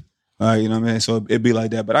 spin." You know what I mean? So it'd be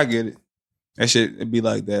like that. But I get it. That shit, it'd be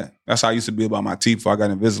like that. That's how I used to be about my teeth before I got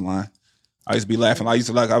Invisalign. I used to be laughing. I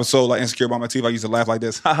was so like insecure about my teeth. I used to laugh like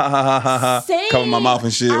this, ha ha ha ha ha ha, Same. cover my mouth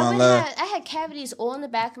and shit when I laugh. I had cavities all in the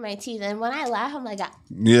back of my teeth, and when I laugh, I'm like a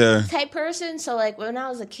Yeah, type person. So like when I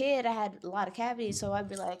was a kid, I had a lot of cavities, so I'd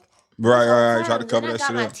be like, right. Try to cover then that I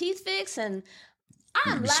shit got my up. teeth fixed, and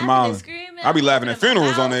I'm Be laughing smiling. and screaming. I be laughing at opening my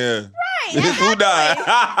funerals on mouth. there. Right, Who died?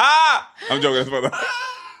 I'm joking.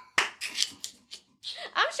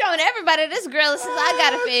 I'm showing everybody this girl says I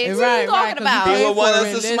got a face. What Right, are you talking 'cause about? you paid He would want for us it.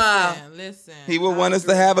 to Listen, smile. Listen. He would I want us to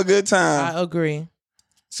agree. have a good time. I agree.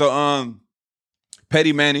 So,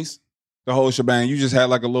 Petty Manny's, the whole shebang. You just had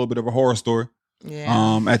like a little bit of a horror story.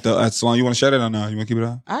 Yeah. At the salon. You want to share that or no? You want to keep it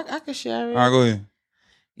up? I could share it. All right, go ahead.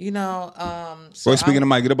 So Go speaking of the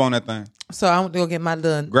mic. Get up on that thing. So I went to go get my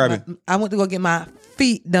Grab it. I went to go get my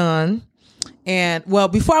feet done, and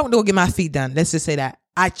before I went to go get my feet done, let's just say that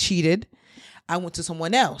I cheated. I went to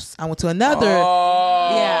someone else. I went to another.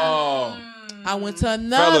 Oh. I went to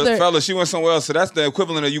another. Fella, she went somewhere else. So that's the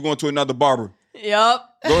equivalent of you going to another barber.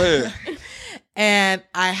 Yup. Go ahead. And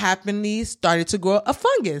I happily started to grow a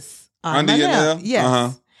fungus on Under my your nail. nail? Yes. Uh-huh.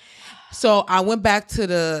 So I went back to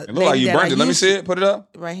the. It look like lady you that I burnt it. Let me used see it. Put it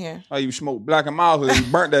up. right here. Oh, you smoked black and mild. You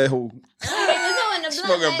burnt that whole.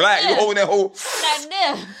 Smoking black. You holding that whole.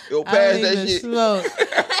 Yo, I pass don't that even shit. smoke.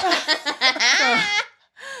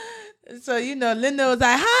 So Linda was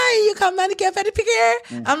like, "Hi, you come manicure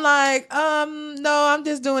pedicure?" I'm like, no, I'm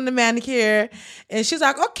just doing the manicure." And she's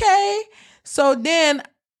like, "Okay." So then,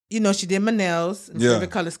 she did my nails. Yeah.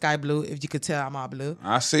 Favorite color sky blue. If you could tell, I'm all blue.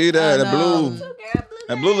 I see that. And, The blue.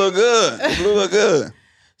 That blue look good. The blue look good.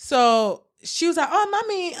 So she was like, "Oh,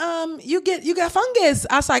 mommy, you got fungus."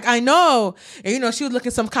 I was like, "I know," and she was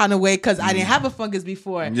looking some kind of way because I didn't have a fungus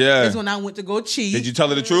before. Yeah, that's when I went to go cheat. Did you tell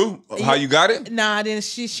her the truth? How you got it? Nah, I didn't.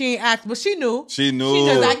 She ain't asked, but she knew. She knew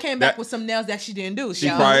because I came back with some nails that she didn't do. She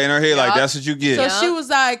probably in her head like, "That's what you get." So she was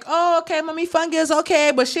like, "Oh, okay, mommy, fungus,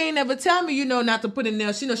 okay," but she ain't never tell me, not to put in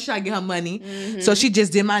nails. She knows she try to get her money, so she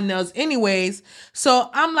just did my nails anyways. So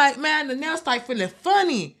I'm like, man, the nails start feeling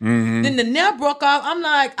funny. Then the nail broke off. I'm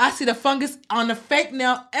like, I see the fungus on the fake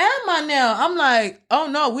nail and my nail. I'm like, oh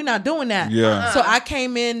no, we're not doing that. Yeah. So I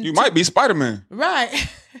came in. You might be Spider-Man. Right.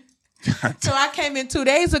 So I came in 2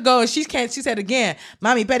 days ago and she said again,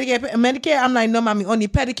 "Mommy, pedicure, Medicare?" I'm like, "No, mommy, only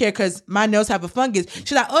pedicure because my nails have a fungus."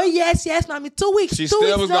 She's like, "Oh, yes, mommy, 2 weeks. She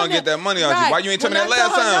still was going to get that money out of you. Why you ain't tell me that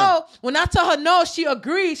last time? No, when I told her no, she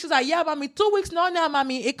agreed. She's like, "Yeah, mommy, 2 weeks, no nail,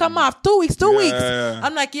 mommy. It come off 2 weeks, 2 weeks. Yeah.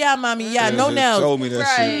 I'm like, "Yeah, mommy, no nails." Told me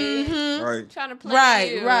that shit. Right. Trying to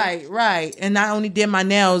play Right. And I only did my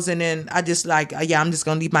nails and then I just like, I'm just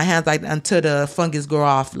going to leave my hands like until the fungus grow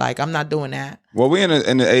off. Like, I'm not doing that. Well, we're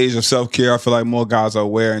in the age of self-care. I feel like more guys are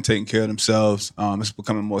aware and taking care of themselves. It's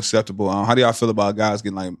becoming more acceptable. How do y'all feel about guys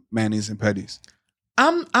getting like manis and petties?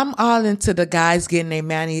 I'm all into the guys getting their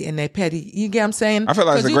mani and their petty. You get what I'm saying? I feel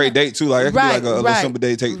like it's a great date too. Like it could be like a little simple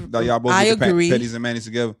date. Take like y'all both get the petties and manis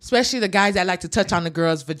together. Especially the guys that like to touch on the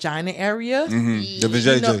girl's vagina area. The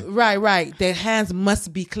vajayjay. Right. Their hands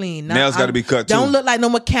must be clean. Nails got to be cut too. Don't look like no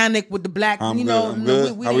mechanic with the black. I'm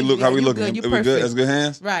good. How we look? How we looking? You we good? That's good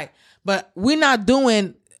hands. Right. But we're not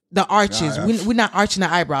doing the arches. We're not arching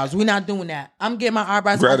the eyebrows. We're not doing that. I'm getting my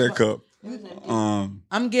eyebrows. Grab that cup.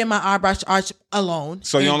 I'm getting my eyebrows arched alone.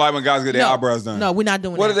 So you don't like when guys get their eyebrows done? No, we're not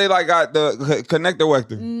doing that. What if they like got the connector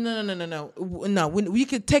vector? No. We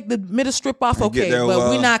could take the middle strip off, okay, that, but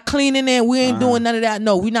we're not cleaning it. We ain't doing none of that.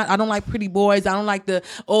 No, we not. I don't like pretty boys. I don't like the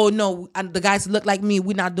the guys look like me.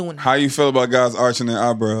 We're not doing that. How you feel about guys arching their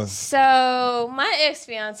eyebrows? So my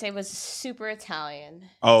ex-fiance was super Italian.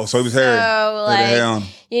 Oh, so he was hairy. So like,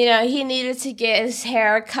 he needed to get his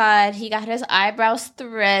hair cut. He got his eyebrows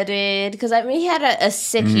threaded because he had a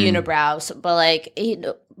sick unibrow,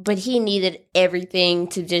 but he needed everything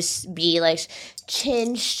to just be like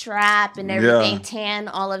chin strap and everything, tan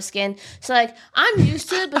olive skin. So like I'm used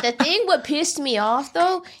to it, but the thing what pissed me off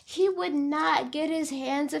though, he would not get his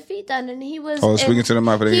hands and feet done, and he was speaking to the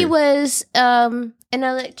mic. He was an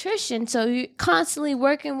electrician, so you're constantly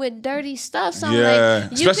working with dirty stuff. So I'm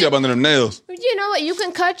like, especially up under them nails. You know what? You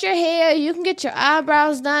can cut your hair, you can get your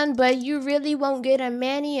eyebrows done, but you really won't get a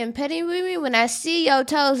mani and pedi with me when I see your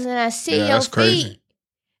toes and I see your feet.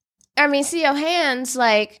 Crazy. See your hands.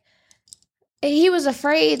 Like he was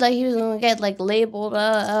afraid, like he was gonna get like labeled,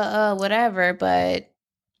 whatever. But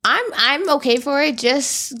I'm okay for it.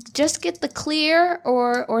 Just get the clear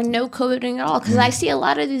or no coating at all. Because I see a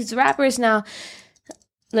lot of these rappers now.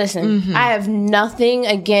 Listen, I have nothing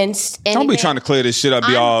against anything. Don't be trying to clear this shit up.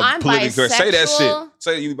 Be all politically correct. Say that shit.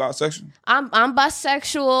 Say you bisexual. I'm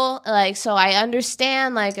bisexual. Like, so I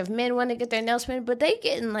understand. Like, if men want to get their nails painted, but they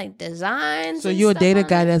getting like designs. So you would date a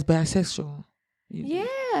guy that's bisexual?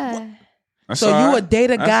 Yeah. So you would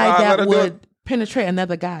date a guy that would penetrate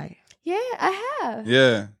another guy? Yeah, I have.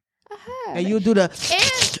 Yeah. I have. And you do the.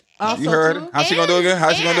 You heard it. How she gonna do it again?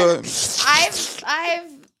 How she gonna do it?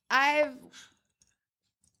 I've.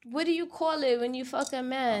 What do you call it when you fuck a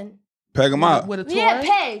man? Peg him out. With a toy? Yeah,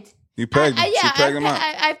 pegged. You pegged him. She pegged him out.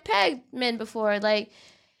 I've pegged men before. Like,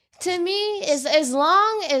 to me, as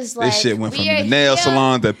long as like this shit went from the nail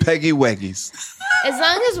salon to Peggy Weggies. As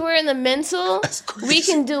long as we're in the mental, we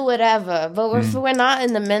can do whatever. But if we're not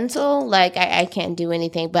in the mental, like I can't do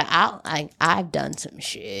anything. But I've done some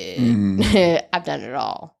shit. I've done it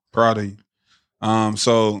all. Proud of you.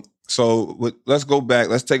 So let's go back.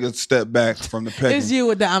 Let's take a step back from the pegging. It's you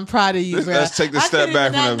with the I'm proud of you, bro. Let's take the step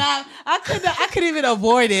back from the. I couldn't even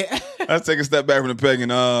avoid it. Let's take a step back from the pegging.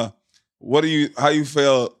 How you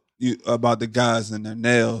feel about the guys and their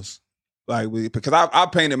nails? Like, because I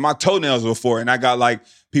painted my toenails before, and I got like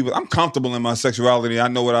people. I'm comfortable in my sexuality. I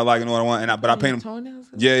know what I like and what I want, but I painted. Toenails?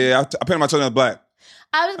 Yeah. I painted my toenails black.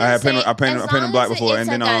 I painted them black before, and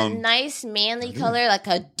like then a nice manly color, like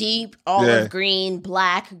a deep olive green,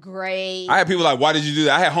 black, gray. I had people like, "Why did you do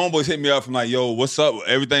that?" I had homeboys hit me up from like, "Yo, what's up?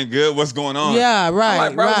 Everything good? What's going on?" Yeah, right. I'm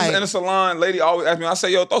like, bro, I was right. in a salon. Lady always asked me. I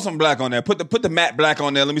say, "Yo, throw some black on there. Put the matte black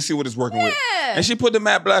on there. Let me see what it's working with." And she put the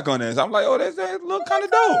matte black on there. So I'm like, "Oh, that look kind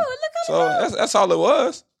of dope." So that's all it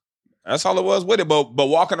was. That's all it was with it. But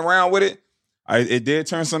walking around with it, it did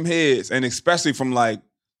turn some heads, and especially from like.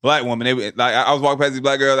 Black woman. I was walking past these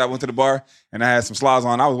black girls. I went to the bar and I had some slides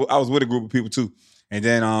on. I was with a group of people too. And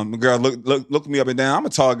then the girl looked me up and down. I'm a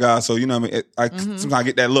tall guy, so you know what I mean. I sometimes I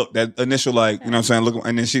get that look, that initial like, you know what I'm saying. Look,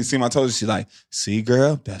 and then she see my toes. She's like, "See,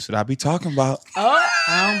 girl, that's what I be talking about."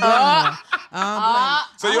 I don't blame her. I don't blame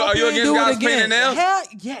her. So are you against guys painting nails? Hell,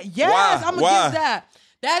 yes, Why? I'm Why? against that.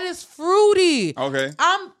 That is fruity. Okay.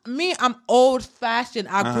 I'm old fashioned.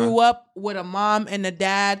 I grew up with a mom and a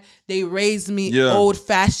dad. They raised me old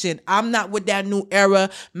fashioned. I'm not with that new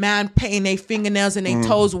era, man painting their fingernails and their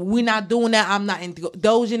toes. We're not doing that. I'm not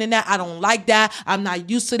indulging in that. I don't like that. I'm not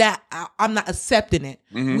used to that. I'm not accepting it.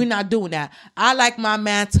 We're not doing that. I like my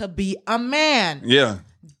man to be a man. Yeah.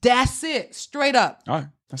 That's it. Straight up. All right.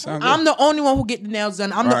 That sounds good. I'm the only one who get the nails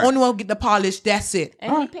done. I'm the only one who get the polish. That's it.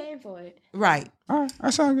 And he paying for it. Right. All right.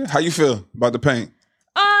 That sounds good. How you feel about the paint?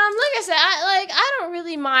 Like I said, I don't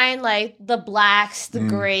really mind like the blacks, the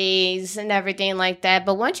grays, and everything like that.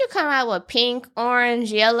 But once you come out with pink,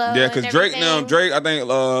 orange, yellow, Yeah, because Drake, I think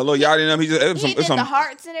Lil Yachty and them, he did the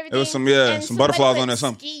hearts and everything. It was some and some butterflies on there, put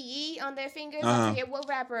something. Ski on their fingers. I forget what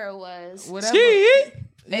rapper it was. Whatever. Ski.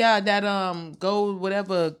 Yeah, that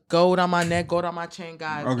gold on my neck, gold on my chain,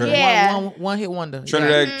 guy. Okay. Yeah. One hit wonder.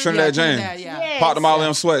 Trinidad James. Yeah. Pop the Molly,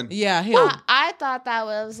 I'm sweating. Yeah, him. I thought that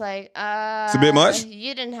was like, it's a bit much.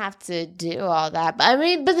 You didn't have to do all that. But I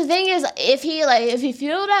mean, but the thing is, if he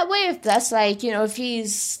feel that way, if that's like, you know, if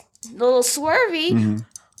he's a little swervy,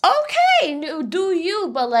 okay, do you?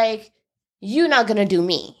 But like, you're not gonna do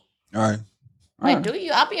me. All right. Like, do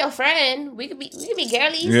you? I'll be your friend. We could be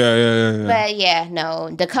girlies. Yeah. But yeah, no.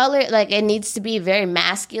 The color, like, it needs to be very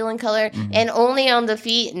masculine color, and only on the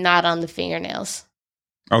feet, not on the fingernails.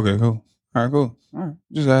 Okay, cool. All right, cool. All right,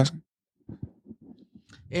 just asking.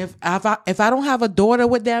 If I don't have a daughter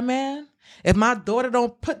with that man, if my daughter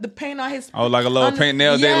don't put the paint on his Like a little paint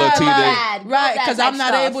nail day, little tea day. right? Because I'm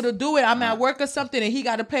not able to do it. I'm at work or something, and he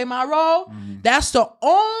got to pay my role. That's the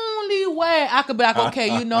only way I could be like,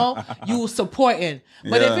 okay, you know, you supporting.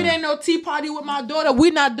 But if it ain't no tea party with my daughter,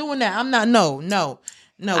 we not doing that. I'm not. No,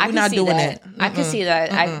 we're not doing that. I can see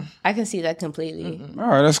that. I can see that completely. All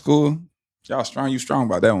right, that's cool. Y'all strong. You strong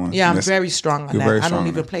about that one? Yeah, I'm very strong on that. I don't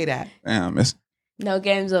even play that. Damn, it's No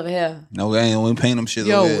games over here. no game. We paint them shit.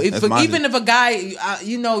 Yo, over here. even if a guy,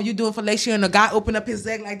 you know, you doing fellatio and a guy open up his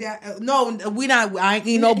leg like that, no, we not. I ain't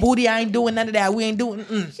eat no booty. I ain't doing none of that. We ain't doing.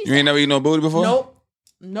 You ain't never eat no booty before. Nope.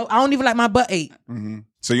 I don't even like my butt ate.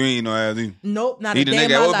 So you ain't eat no ass either. Nope, not Eat a a day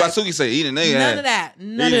in nigga. my What life. Basuki say? Eat a nigga. None of that.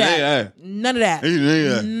 None of that. None of that. Eat a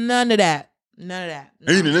nigga. None of that. None of that. Eat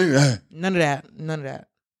a nigga. None of that. None of that.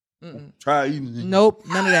 Try eating a nigga. Nope.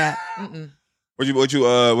 None of that. What's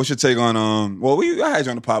your take on I had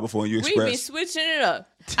you on the pod before and you We be expressed. switching it up.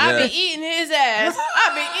 I be eating his ass. I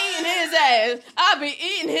be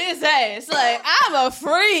eating his ass. Like, I'm a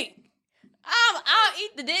freak. I'll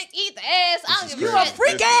eat the dick, eat the ass. I don't give a shit.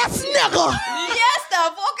 Freak ass nigga. Yes, the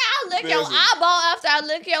fuck. I'll lick your eyeball after I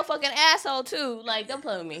lick your fucking asshole too. Like, don't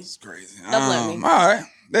play with me. It's crazy. Don't blame me. All right.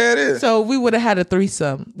 There it is. So we would have had a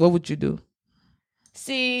threesome. What would you do?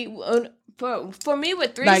 See, for me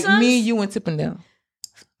with threesomes, Like me, you, and Tippendale.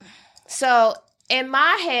 So in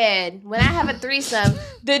my head, when I have a threesome,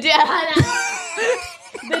 the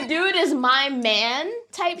dude is my man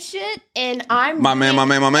type shit, and I'm My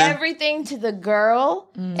man. everything to the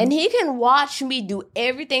girl, and he can watch me do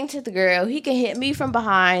everything to the girl. He can hit me from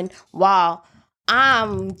behind while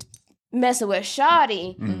I'm messing with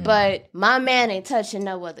Shawty, but my man ain't touching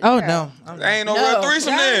no other girl. Oh no, There ain't no real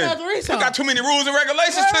threesome there. Ain't no threesome. You got too many rules and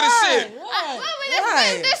regulations to this shit.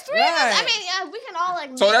 There's threesomes. I mean, we can all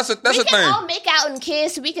like. So that's a we thing. can all make out and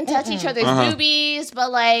kiss. We can touch each other's boobies,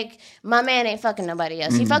 but like my man ain't fucking nobody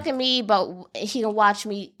else. He fucking me, but he can watch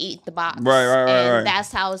me eat the box. Right. And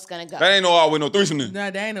that's how it's gonna go. That ain't no all with no threesome then. Nah,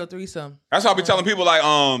 there ain't no threesome. That's why I be telling people like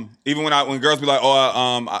even when girls be like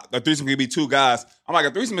a threesome can be two guys. I'm like,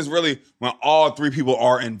 a threesome is really when all three people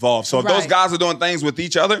are involved. So if those guys are doing things with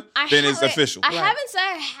each other, then it's official. I haven't said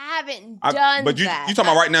I haven't done but you that. talking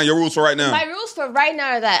about right now? Your rules for right now? My rules for right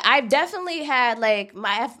now are that I've definitely had like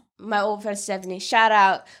my old friend Stephanie, shout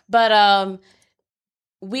out, but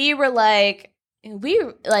we were like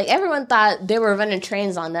everyone thought they were running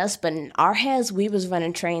trains on us, but in our heads we was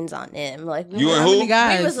running trains on them. Like you and who?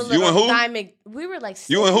 Guys? We was a You little and who? diamond. We were like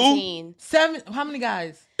 17. You and who? 7. How many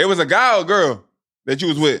guys? It was a guy or a girl that you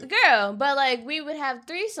was with. Girl, but like we would have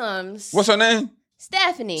threesomes. What's her name?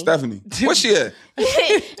 Stephanie. Where's she at?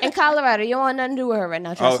 In Colorado. You don't want nothing to do with her right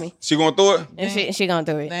now, trust me. She going through it? And she going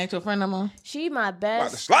through it. That ain't your friend no more. She my About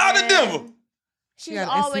best to slide to friend. Denver. She's got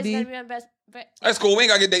always STD? gonna be my best. That's cool. We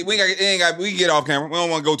can get off camera. We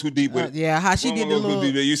don't want to go too deep with it. Yeah, how she We did don't the wanna go too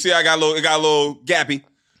little. deep. You see, it got a little gappy.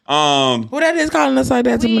 Who that is calling us like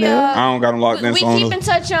that to me? I don't got them locked in. We so I don't keep know. in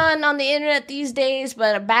touch on the internet these days,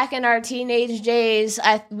 but back in our teenage days,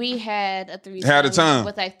 we had a threesome Had a time.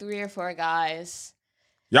 with like 3 or 4 guys.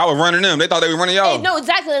 Y'all was running them. They thought they were running y'all. No,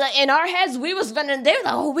 exactly. Like in our heads, we was running. They were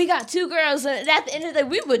like, "Oh, we got 2 girls," and at the end of the day,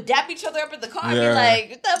 we would dap each other up in the car and be Yeah. like,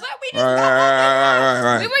 "What the fuck? We just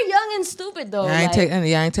Right. We were young and stupid though. I ain't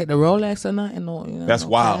like, take the Rolex or nothing. No, you know, That's no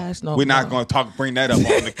wild. cash, no We're not car. going to bring that up on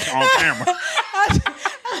camera.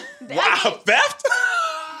 Wow, theft?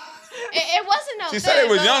 it wasn't no. She said they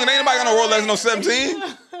was young. Ain't nobody got no Rolex no 17.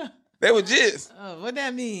 They were jits. Oh, what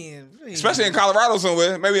that mean? Please. Especially in Colorado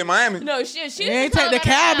somewhere. Maybe in Miami. No, she You ain't take the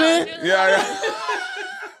cabin. Yeah.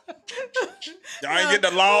 Y'all ain't get the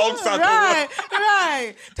logs out right.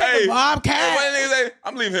 Take Hey, the Bobcat. what niggas say?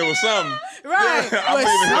 I'm leaving here with something. Right. I'm With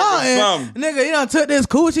leaving here with something. something. Nigga, you done took this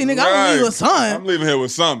coochie, nigga. I'm Right. leaving with I'm something. leaving here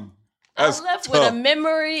with something. That's I left tough. with a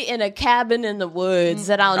memory in a cabin in the woods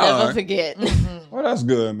that I'll All never right. forget. Well, that's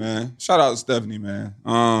good, man. Shout out to Stephanie, man.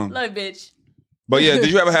 Love, bitch. But yeah,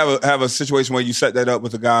 did you ever have a situation where you set that up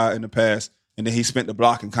with a guy in the past, and then he spent the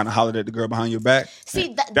block and kind of hollered at the girl behind your back?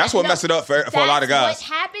 See, That's what messed it up for a lot of guys. What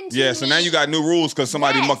happened to Yeah, me. so now you got new rules because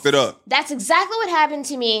somebody Yes. mucked it up. That's exactly what happened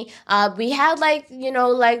to me. We had like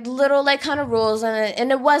little kind of rules,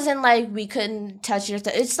 and it wasn't like we couldn't touch your.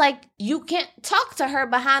 It's like you can't talk to her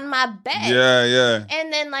behind my back. Yeah.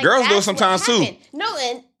 And then like Girls do it that's what sometimes, too. happened. No,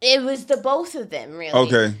 and it was the both of them really.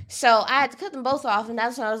 Okay. So I had to cut them both off, and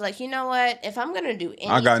that's when I was like, you know what? If I'm gonna do any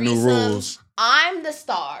I got new threesomes, rules. I'm the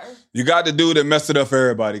star. You got the dude that messed it up for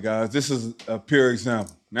everybody, guys. This is a pure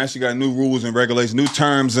example. Now she got new rules and regulations, new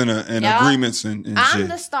terms and Yeah. agreements and I'm shit.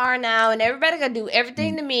 the star now, and everybody gotta do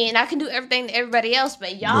everything to me, and I can do everything to everybody else.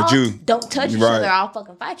 But y'all But you- don't touch each right. other. I'll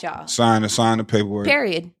fucking fight y'all. Sign the paperwork.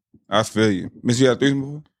 Period. I feel you. Miss, you had a threesome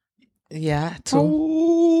before? Yeah, two.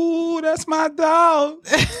 Ooh, that's my dog.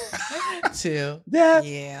 Two. Yeah.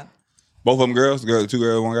 Yeah. Both of them girls? 2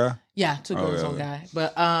 girls, 1 guy? Yeah, 2 girls, yeah, 1 yeah. guy.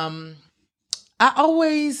 But I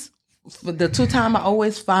always, for the 2 times, I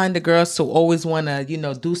always find the girls to always want to,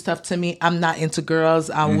 do stuff to me. I'm not into girls.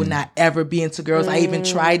 I would not ever be into girls. I even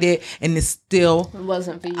tried it, and it's still, It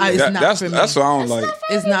wasn't for you. it's not for me. That's what I don't like.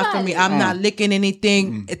 It's not for me. I'm not licking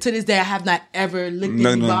anything. Mm. To this day, I have not ever licked No,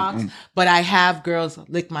 any no, box, but I have girls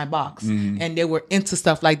lick my box, Mm-hmm. and they were into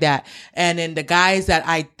stuff like that. And then the guys that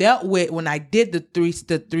I dealt with when I did the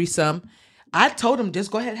threesome, I told them,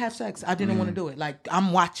 just go ahead and have sex. I didn't want to do it. Like,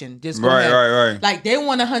 I'm watching. Just go Mm. Right, ahead. right. Like, they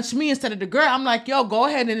want to hunch me instead of the girl. I'm like, yo, go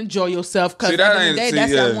ahead and enjoy yourself. Because See, at the that end of the ain't- day, see,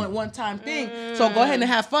 that's yeah. that one-time thing. So go ahead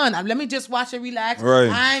and have fun. Let me just watch and relax. Right.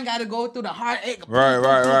 I ain't got to go through the heartache. Right.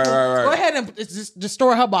 Go ahead and just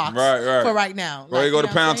destroy her box Right. for right now. Well, you go to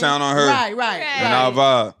know what I'm Pound saying? Town on her. Right. And I'll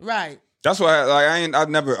vibe. Right. That's why I've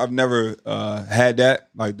never had that,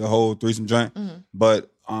 like the whole threesome joint. Mm-hmm.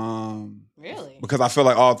 But Really? because I feel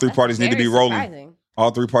like all 3 parties need to be Very rolling. surprising. All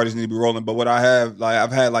 3 parties need to be rolling. But what I have, like,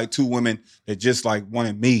 I've had like 2 women that just like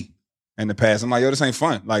wanted me in the past. I'm like, yo, this ain't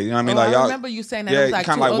fun. Like, you know what I mean? Oh, like, I y'all, remember you saying that. It yeah, was like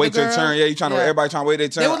kind of 2 like other wait your girls. turn. Yeah, you trying to everybody trying to wait their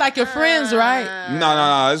turn. They were like your friends, right?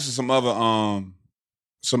 No. This is some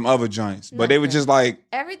other joints. But they were just like,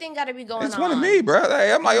 Everything got to be going it's on. one of me, bro. Like,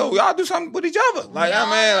 I'm like, yo, y'all do something with each other. Like, Y'all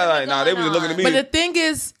man, gotta like, be nah, they going was just looking at me. But the thing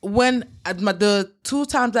is, when the 2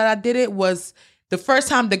 times that I did it was the first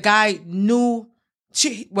time the guy knew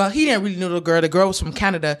he didn't really know the girl. The girl was from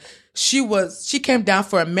Canada. She came down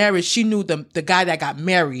for a marriage. She knew the guy that got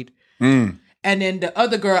married. Mm. And then the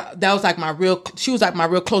other girl, that was like she was like my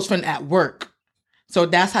real close friend at work. So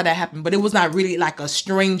that's how that happened. But it was not really like a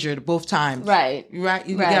stranger both times. Right. Right?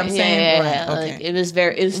 You Right. get what I'm saying? Yeah. Right. Okay. Like, it was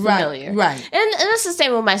familiar. Right. And that's the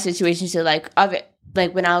same with my situation too. Like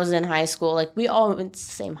when I was in high school, like we all went to the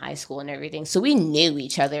same high school and everything, so we knew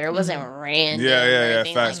each other. It wasn't random. or Yeah.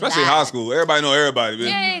 anything Fact. like Especially that. high school. Everybody know everybody, bitch.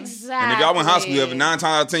 Yeah, exactly. And if y'all went high school together, 9 times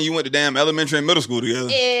out of 10, you went to damn elementary and middle school together.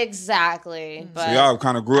 Exactly. But So y'all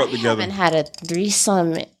kind of grew up I together. haven't had a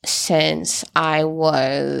threesome since I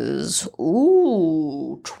was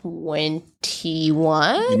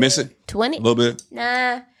 21. You miss it 20? a little bit?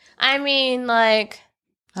 Nah. I mean, like,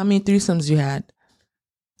 How many threesomes you had?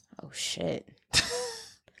 oh shit.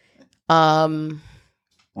 1,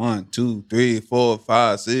 2, 3, 4,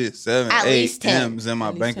 5, 6, 7, At 8 least 10. M's in my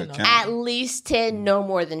At bank least 10, account. At least 10, no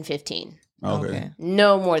more than 15. Okay.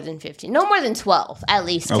 No more than 15. No more than 12. At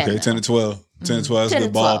least 10. Okay, 10 to 12. 10 to 12 is a 10 good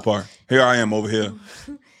to 12. ballpark. Here I am over here.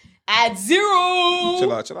 At 0.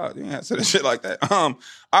 Chill out. You ain't have to say that shit like that. All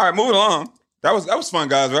right, moving along. That was fun,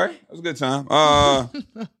 guys, right? That was a good time.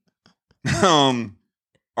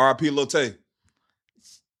 R.I.P. Lil Tay.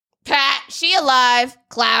 Pat, she alive.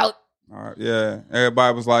 Clout. All right, yeah.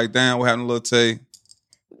 Everybody was like, damn, what happened to Lil Tay?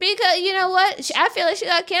 Because you know what? I feel like she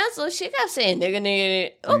got canceled. She kept saying,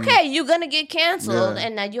 nigga. Okay, you're going to get canceled. Yeah.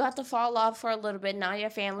 And now you have to fall off for a little bit. Now your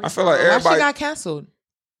family. I feel like Why everybody she got canceled?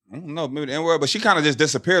 I don't know, maybe the N-word, but she kind of just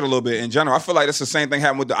disappeared a little bit in general. I feel like that's the same thing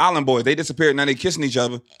happened with the Island Boys. They disappeared, now they kissing each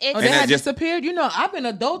other. Oh, And they that had just- disappeared. You know, I've been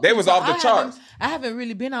adult. They was off the charts. I haven't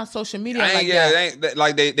really been on social media They like ain't, that. they ain't,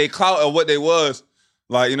 like they clout of what they was.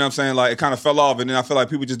 Like, you know what I'm saying? Like, it kind of fell off. And then I feel like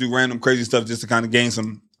people just do random crazy stuff just to kind of gain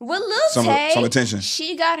some. With Lil Some Tay, attention.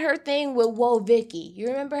 she got her thing with Whoa Vicky. You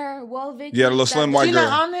remember her? Whoa Vicky? Yeah, the little slim white She girl.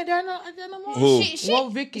 not on there no more? Who? Whoa,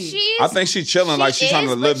 Vicky. I think she's chilling, like she's trying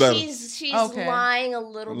to live better. She's Okay. lying a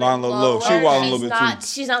little Lying bit a little low. lower. She wilding a She's little bit, not, too.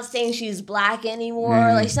 She's not saying she's black anymore.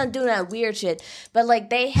 Like, she's not doing that weird shit. But, like,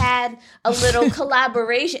 they had a little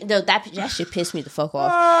collaboration. No, that shit pissed me the fuck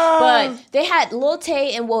off. But they had, Lil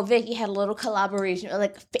Tay and Whoa Vicky had a little collaboration.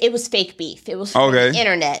 Like, it was fake beef. It was from the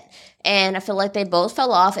internet. And I feel like they both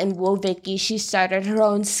fell off. And Whoa Vicky, she started her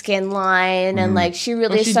own skin line. And, like, she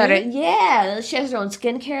really she started. did? Yeah. She has her own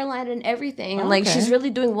skincare line and everything. And, like, Okay. she's really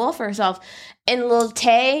doing well for herself. And Lil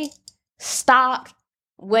Tay stopped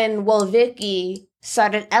when Whoa Vicky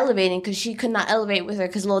started elevating because she could not elevate with her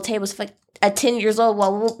because Lil Tay was like at 10 years old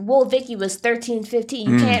while Whoa Vicky was 13, 15.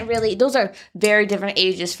 You can't really, those are very different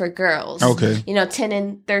ages for girls. Okay. You know, 10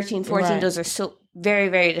 and 13, 14, Right. those are so very,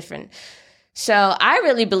 very different. So I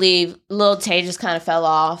really believe Lil Tay just kind of fell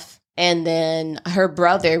off. And then her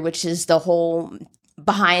brother, which is the whole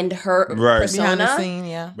behind her Right. Behind the persona, scene,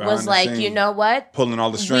 yeah. Behind was the like, scene, you know what? pulling all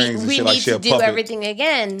the strings and we shit like need she to a do puppet. everything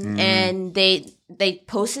again. And they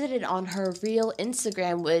posted it on her real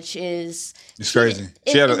Instagram, which is It's crazy.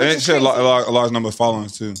 It- She had, it a, was she had a, crazy. a large number of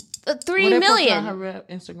followers too. 3 Well, they posted million. on her real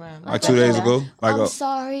Instagram. Like 2 days ago. Like I'm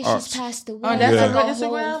sorry, she's passed away. Oh, that's Yeah. her real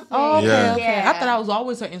Instagram? Oh, Oh, okay, Yeah. okay. Yeah. I thought that was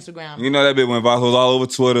always her Instagram. you know that bit went viral. It was all over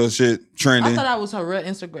Twitter, shit I trending. thought that was her real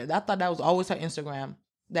Instagram. I thought that was always her Instagram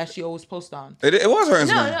that she always posts on. It was her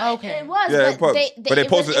No, Instagram. no, Okay. it was. Yeah, but they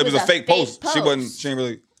posted. It was a fake post. She wasn't. She didn't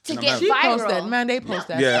really. To you know, get man. She viral. posted, man. They post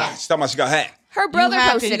that. Yeah, she's talking about she got hacked. Her You brother hacked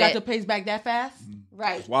it, posted you got it. the page back that fast?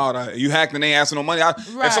 Right. Wow, you hacked and they ain't asking no money. Right.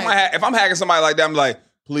 If I'm hacking somebody like that, I'm like,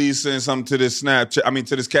 please send something to this Snapchat. I mean,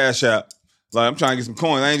 to this Cash App. Like, I'm trying to get some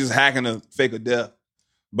coins. I ain't just hacking to fake a death.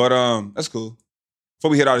 But that's cool.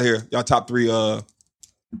 Before we head out of here, y'all top 3 the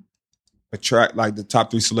top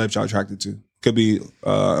 3 celebs y'all attracted to. Could be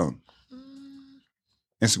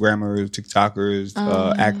Instagrammers,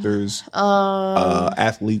 TikTokers, actors,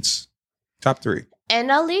 athletes. Top 3.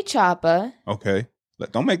 NLE Choppa. Okay.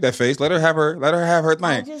 Don't make that face. Let her have her I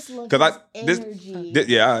thing. just love 'Cause his energy.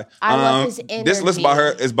 Yeah. I love his This list about her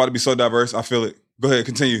energy. is about to be so diverse. I feel it. Go ahead,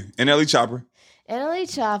 continue. NLE Chopper. NLE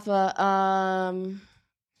Choppa.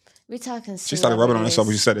 We talking. She started rubbing on herself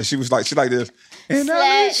when you said it. She like this.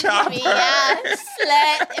 NLE Slut Chopper. me out.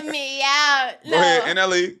 Slut me out. Go ahead,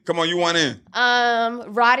 NLE. Come on, you want in.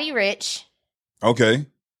 Roddy Rich Okay.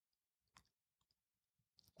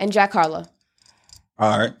 and Jack Harlow.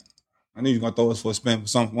 All right. I knew you were gonna throw us for a spin.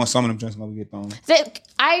 Some of them drinks gonna get thrown.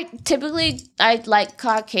 I like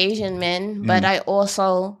Caucasian men, but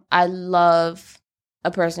I love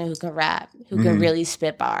a person who can rap, who can really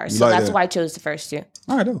spit bars. You So like that's that. why I chose the first 2.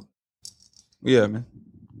 All right, though. Yeah, man.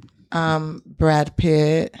 Brad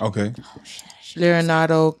Pitt, Okay.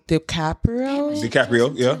 Leonardo DiCaprio,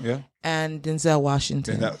 DiCaprio. Yeah. and Denzel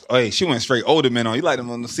Washington. Hey, she went straight older men on. You like them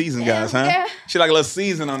on the season guys, huh? Yeah. She like a little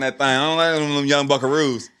season on that thing. I don't like them young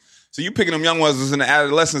buckaroos. So you picking them young ones that's in the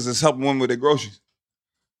adolescence that's helping women with their groceries.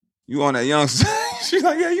 You on that young She's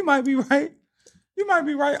like, yeah, you might be right. You might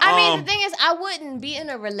be right. I mean, the thing is, I wouldn't be in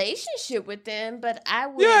a relationship with them, but I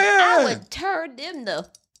would. Yeah. I would turn them the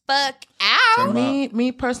fuck out.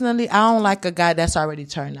 Me personally, I don't like a guy that's already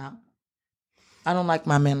turned out. I don't like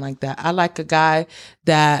my men like that. I like a guy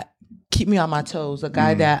that keep me on my toes. A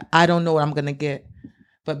guy that I don't know what I'm gonna get,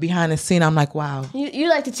 but behind the scene, I'm like, wow. You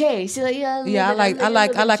like to chase. You like, Yeah, I like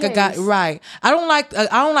a guy. Right. I don't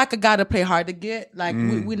like a guy to play hard to get. Like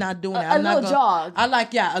we're not doing that. A I'm not little jog. I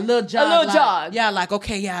like a little jog. A little like, jog. Yeah, like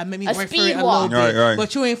okay, yeah, make me A work for speed it a walk. little bit. Right.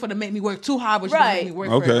 But you ain't for to make me work too hard. But you Right. make me work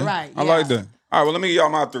Okay. for it. Right. I yeah. like that. All right, well, let me give y'all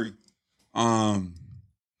my 3.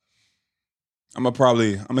 I'm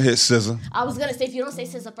gonna hit SZA. I was gonna say if you don't say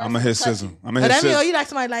SZA first, I'm gonna hit SZA. I'm gonna But hit that mean, SZA. you like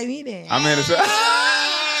somebody like me then. I'm gonna hit So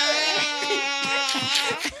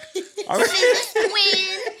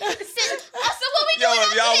what we Yo, doing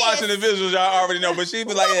if y'all after watching the this? visuals, y'all already know. But she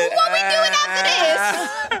was like, What we doing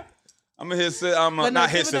after this? I'm gonna hit SZA. I'm But not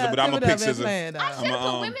no, hit give it SZA, up, but I'm give gonna it pick up, SZA. man. I should have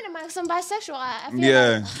put women in my some bisexual. I feel Yeah,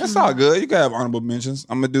 like, that's all good. You can have honorable mentions.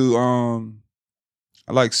 I'm gonna do.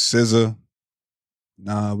 I like SZA.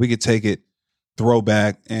 Nah, we could take it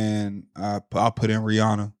throwback, and I'll put in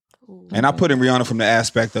Rihanna. And I put in Rihanna from the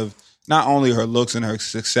aspect of not only her looks and her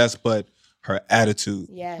success, but her attitude.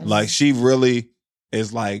 Yes. Like she really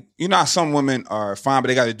is like, you know how some women are fine, but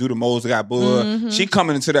they got to do the most, they got boo. She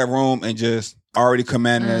coming into that room and just already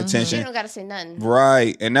commanding that attention. You don't got to say nothing.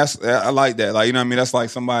 Right. And I like that. Like, you know what I mean? That's like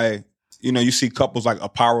somebody, you know, you see couples like a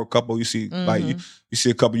power couple. You see like, you see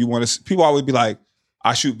a couple you want to, people always be like,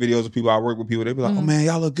 I shoot videos of people, I work with people. They be like, oh man,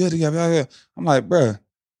 y'all look good together. I'm like, bruh,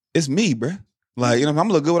 it's me, bruh. Like, you know, I'm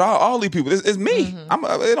look good with all these people. It's me.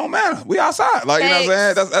 It don't matter. We outside. Like, you know what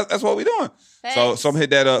I'm saying? That's what we doing. So I'm hit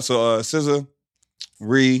that up. So SZA,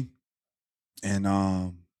 Ree, and I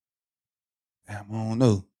don't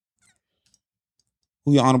know.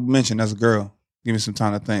 Who your honorable mention as a girl? Give me some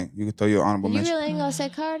time to think. You can throw your honorable mention. You really ain't gonna say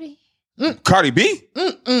Cardi? Cardi B?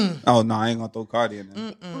 Oh no, I ain't gonna throw Cardi in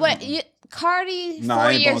there. What? Cardi Nah, 4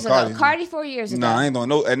 I ain't years throwing ago. Cardi. Cardi 4 years ago. Nah, I ain't doing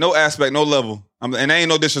at no aspect, no level. And there ain't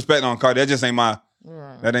no disrespect on Cardi. That just ain't my.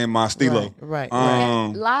 That ain't my stilo. Right.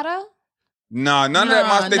 Lotto? Nah, none of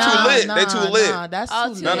that. They too lit. They too lit. Nah, that's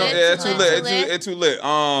Oh, too too lit. lit. It's too lit. It's too lit. So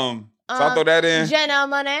I throw that in. Janelle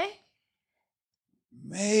Monáe?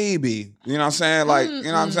 Maybe. You know what I'm saying? Like, you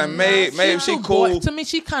know what I'm saying? Maybe she Too cool. to me,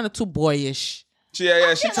 she kind of too boyish. She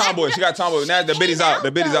tomboy. She got tomboy. Now the biddy's out.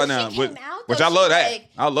 The biddy's out now. Which I love that.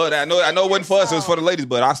 I love that. I know it wasn't for us. It was for the ladies,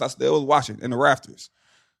 but I still was watching in the rafters.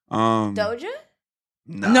 Doja?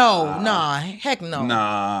 Nah. Heck no.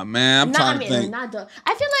 Nah, man. I'm trying to think. Not Doja.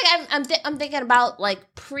 I feel like I'm thinking about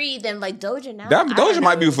like pre then like Doja now. Doja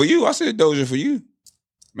might be for you. I said Doja for you.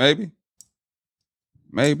 Maybe.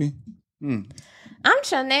 I'm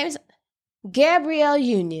trying to name Gabrielle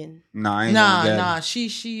Union. She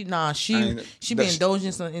been indulging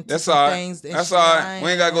into that's some all right. things. That's all right. We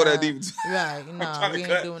ain't gotta go that deep. Right? No, we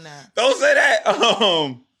ain't doing that. Don't say that.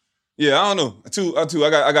 Yeah, I don't know. Two. I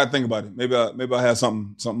got to think about it. Maybe I have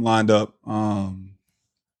something lined up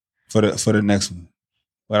for the next one.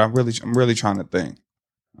 But I'm really trying to think.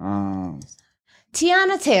 Tiana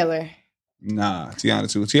Taylor. Nah,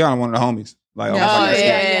 Tiana too. Tiana one of the homies. Like,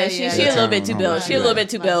 She a little bit too built. She a little bit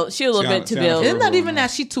too built. It's not even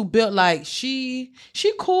that she too built. Like she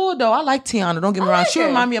cool though. I like Tiana. Don't get me wrong. She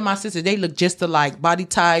remind me of my sister. They look just alike, body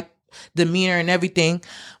type, demeanor, and everything.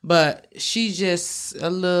 But she's just a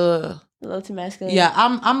little too masculine. Yeah,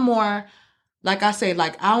 I'm more. Like I say,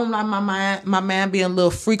 like I don't like my man being a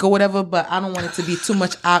little freak or whatever, but I don't want it to be too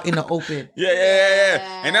much out in the open.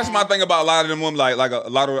 Yeah. And that's my thing about a lot of them women. Like a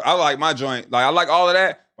lot of, I like my joint. Like I like all of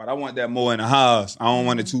that, but I want that more in the house. I don't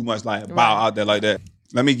want it too much like bow out there like that.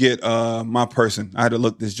 Let me get my person. I had to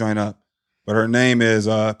look this joint up, but her name is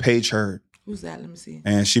Paige Hurd. Who's that? Let me see.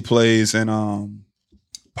 And she plays in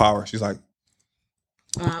Power. She's like.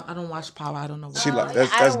 I don't watch Power. I don't know. She like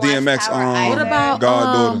that's DMX. What about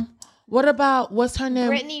goddaughter? What about what's her name?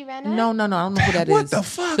 Brittany Renner? No, I don't know who that is. What the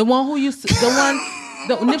fuck? The one who used to,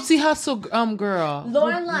 the Nipsey Hussle girl.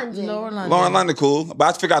 Lauren London. Lauren London cool, but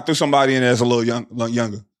I figured I threw somebody in there that's a little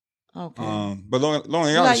younger. Okay. But Lauren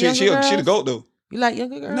like she the GOAT though. You like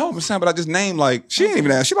younger girls? No, I'm saying, but I just named like she ain't even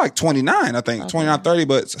that. She like 29, I think. 29, 30,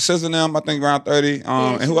 but SZA and them, I think around 30.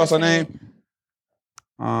 And who else I named?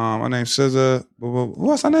 My name's SZA.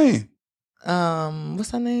 Who else I named? What's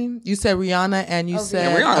her name? You said Rihanna, and you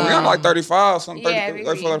said Rihanna like 35, something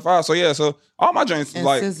 34, 35. So yeah, so all my joints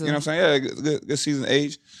like SZA. you know what I'm saying. Yeah, good season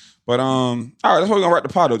age. But all right, that's what we're gonna wrap the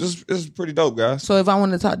pot up. This is pretty dope, guys. So if I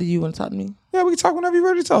want to talk to you, want to talk to me? Yeah, we can talk whenever you're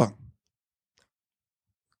ready to talk.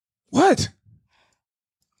 What?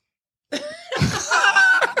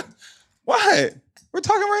 What? We're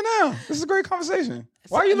talking right now. This is a great conversation.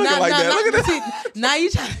 Why are you looking like that? Look at this. Now you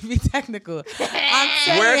trying to be technical. I'm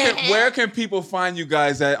saying, where can people find you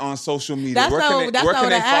guys at on social media? That's where not can what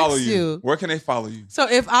they I follow asked you? you. Where can they follow you? So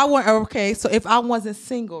if I wasn't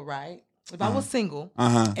single, right? If I was single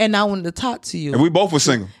and I wanted to talk to you, and we both were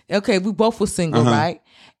single. Okay, we both were single, right?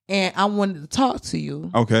 And I wanted to talk to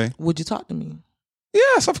you. Okay. Would you talk to me?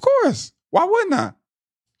 Yes, of course. Why wouldn't I?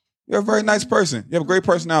 You're a very nice person. You have a great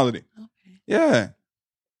personality. Okay. Yeah.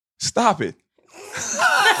 Stop it.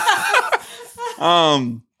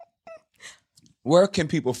 Where can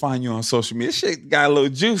people find you on social media? This shit got a little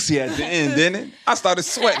juicy at the end, didn't it? I started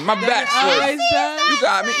sweating. My back sweating.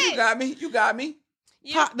 You got me.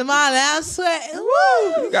 Pop the mile, I'm sweating.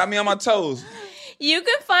 Woo! You got me on my toes. You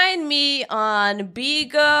can find me on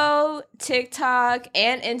Bigo, TikTok,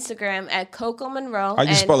 and Instagram at Coco Monroe. How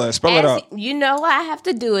you spell that? Spell it out. You know I have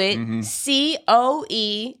to do it.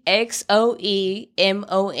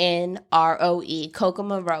 CoexoeMonroe. Coco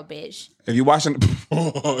Monroe, bitch. If you're watching the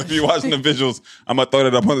visuals, I'm gonna throw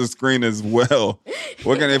that up on the screen as well.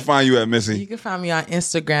 Where can they find you at, Missy? You can find me on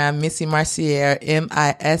Instagram, Missy Marcier,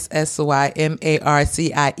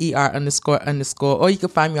 MISSYMARCIER__. Or you can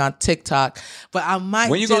find me on TikTok. But I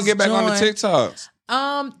might. When you gonna get back on the TikToks?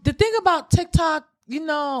 The thing about TikTok,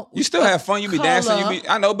 you still have fun. You be dancing.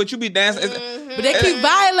 I know, but you be dancing. But they keep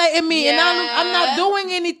violating me, and I'm not doing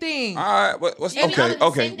anything. All right,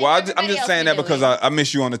 okay. Well, I'm just saying that because I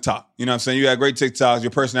miss you on the top. You know what I'm saying? You got great TikToks.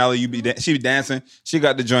 Your personality, she be dancing. She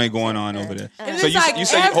got the joint going on over there. And so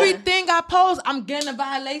it's everything I post, I'm getting a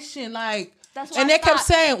violation. And they kept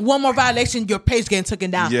saying, one more violation, your page getting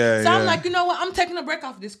taken down. Yeah, I'm like, you know what? I'm taking a break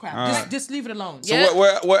off this crap. Just leave it alone. So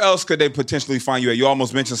where else could they potentially find you at? You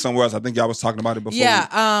almost mentioned somewhere else. I think y'all was talking about it before. Yeah,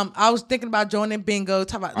 I was thinking about joining Bingo.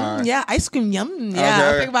 Talking about, ice cream, yum. Yeah,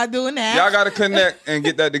 I'm thinking about doing that. Y'all got to connect and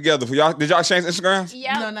get that together. For y'all, did y'all change Instagrams?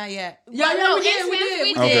 Yeah. No, not yet. We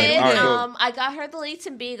did. Okay. All right, I got her the link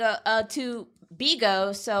to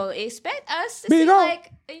Bigo, so expect us to Bigo.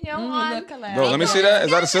 see on. Bro, let me see that.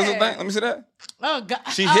 Is that a sizzle thing? Let me see that. Oh God,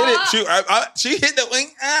 she hit it. She hit the wing.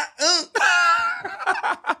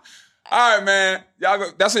 All right, man.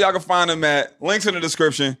 That's where y'all can find them at. Links in the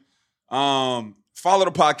description. Follow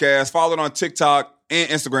the podcast. Follow it on TikTok and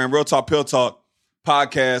Instagram. Real Talk, Pill Talk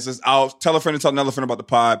podcast is out. Tell a friend and tell another friend about the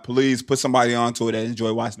pod. Please put somebody onto it that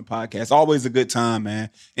enjoy watching the podcast. Always a good time, man.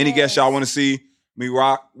 Any guests y'all want to see me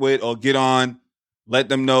rock with or get on, let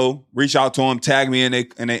them know. Reach out to them. Tag me in their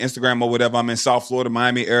Instagram or whatever. I'm in South Florida,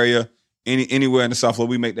 Miami area. Anywhere in the South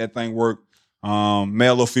Florida, we make that thing work.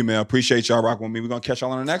 Male or female. Appreciate y'all rocking with me. We're going to catch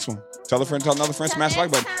y'all on the next one. Tell a friend, tell another friend, smash the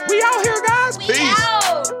like button. We out here, guys. Peace.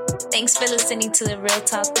 Thanks for listening to the Real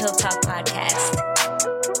Talk Pill Talk podcast.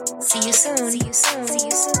 See you soon.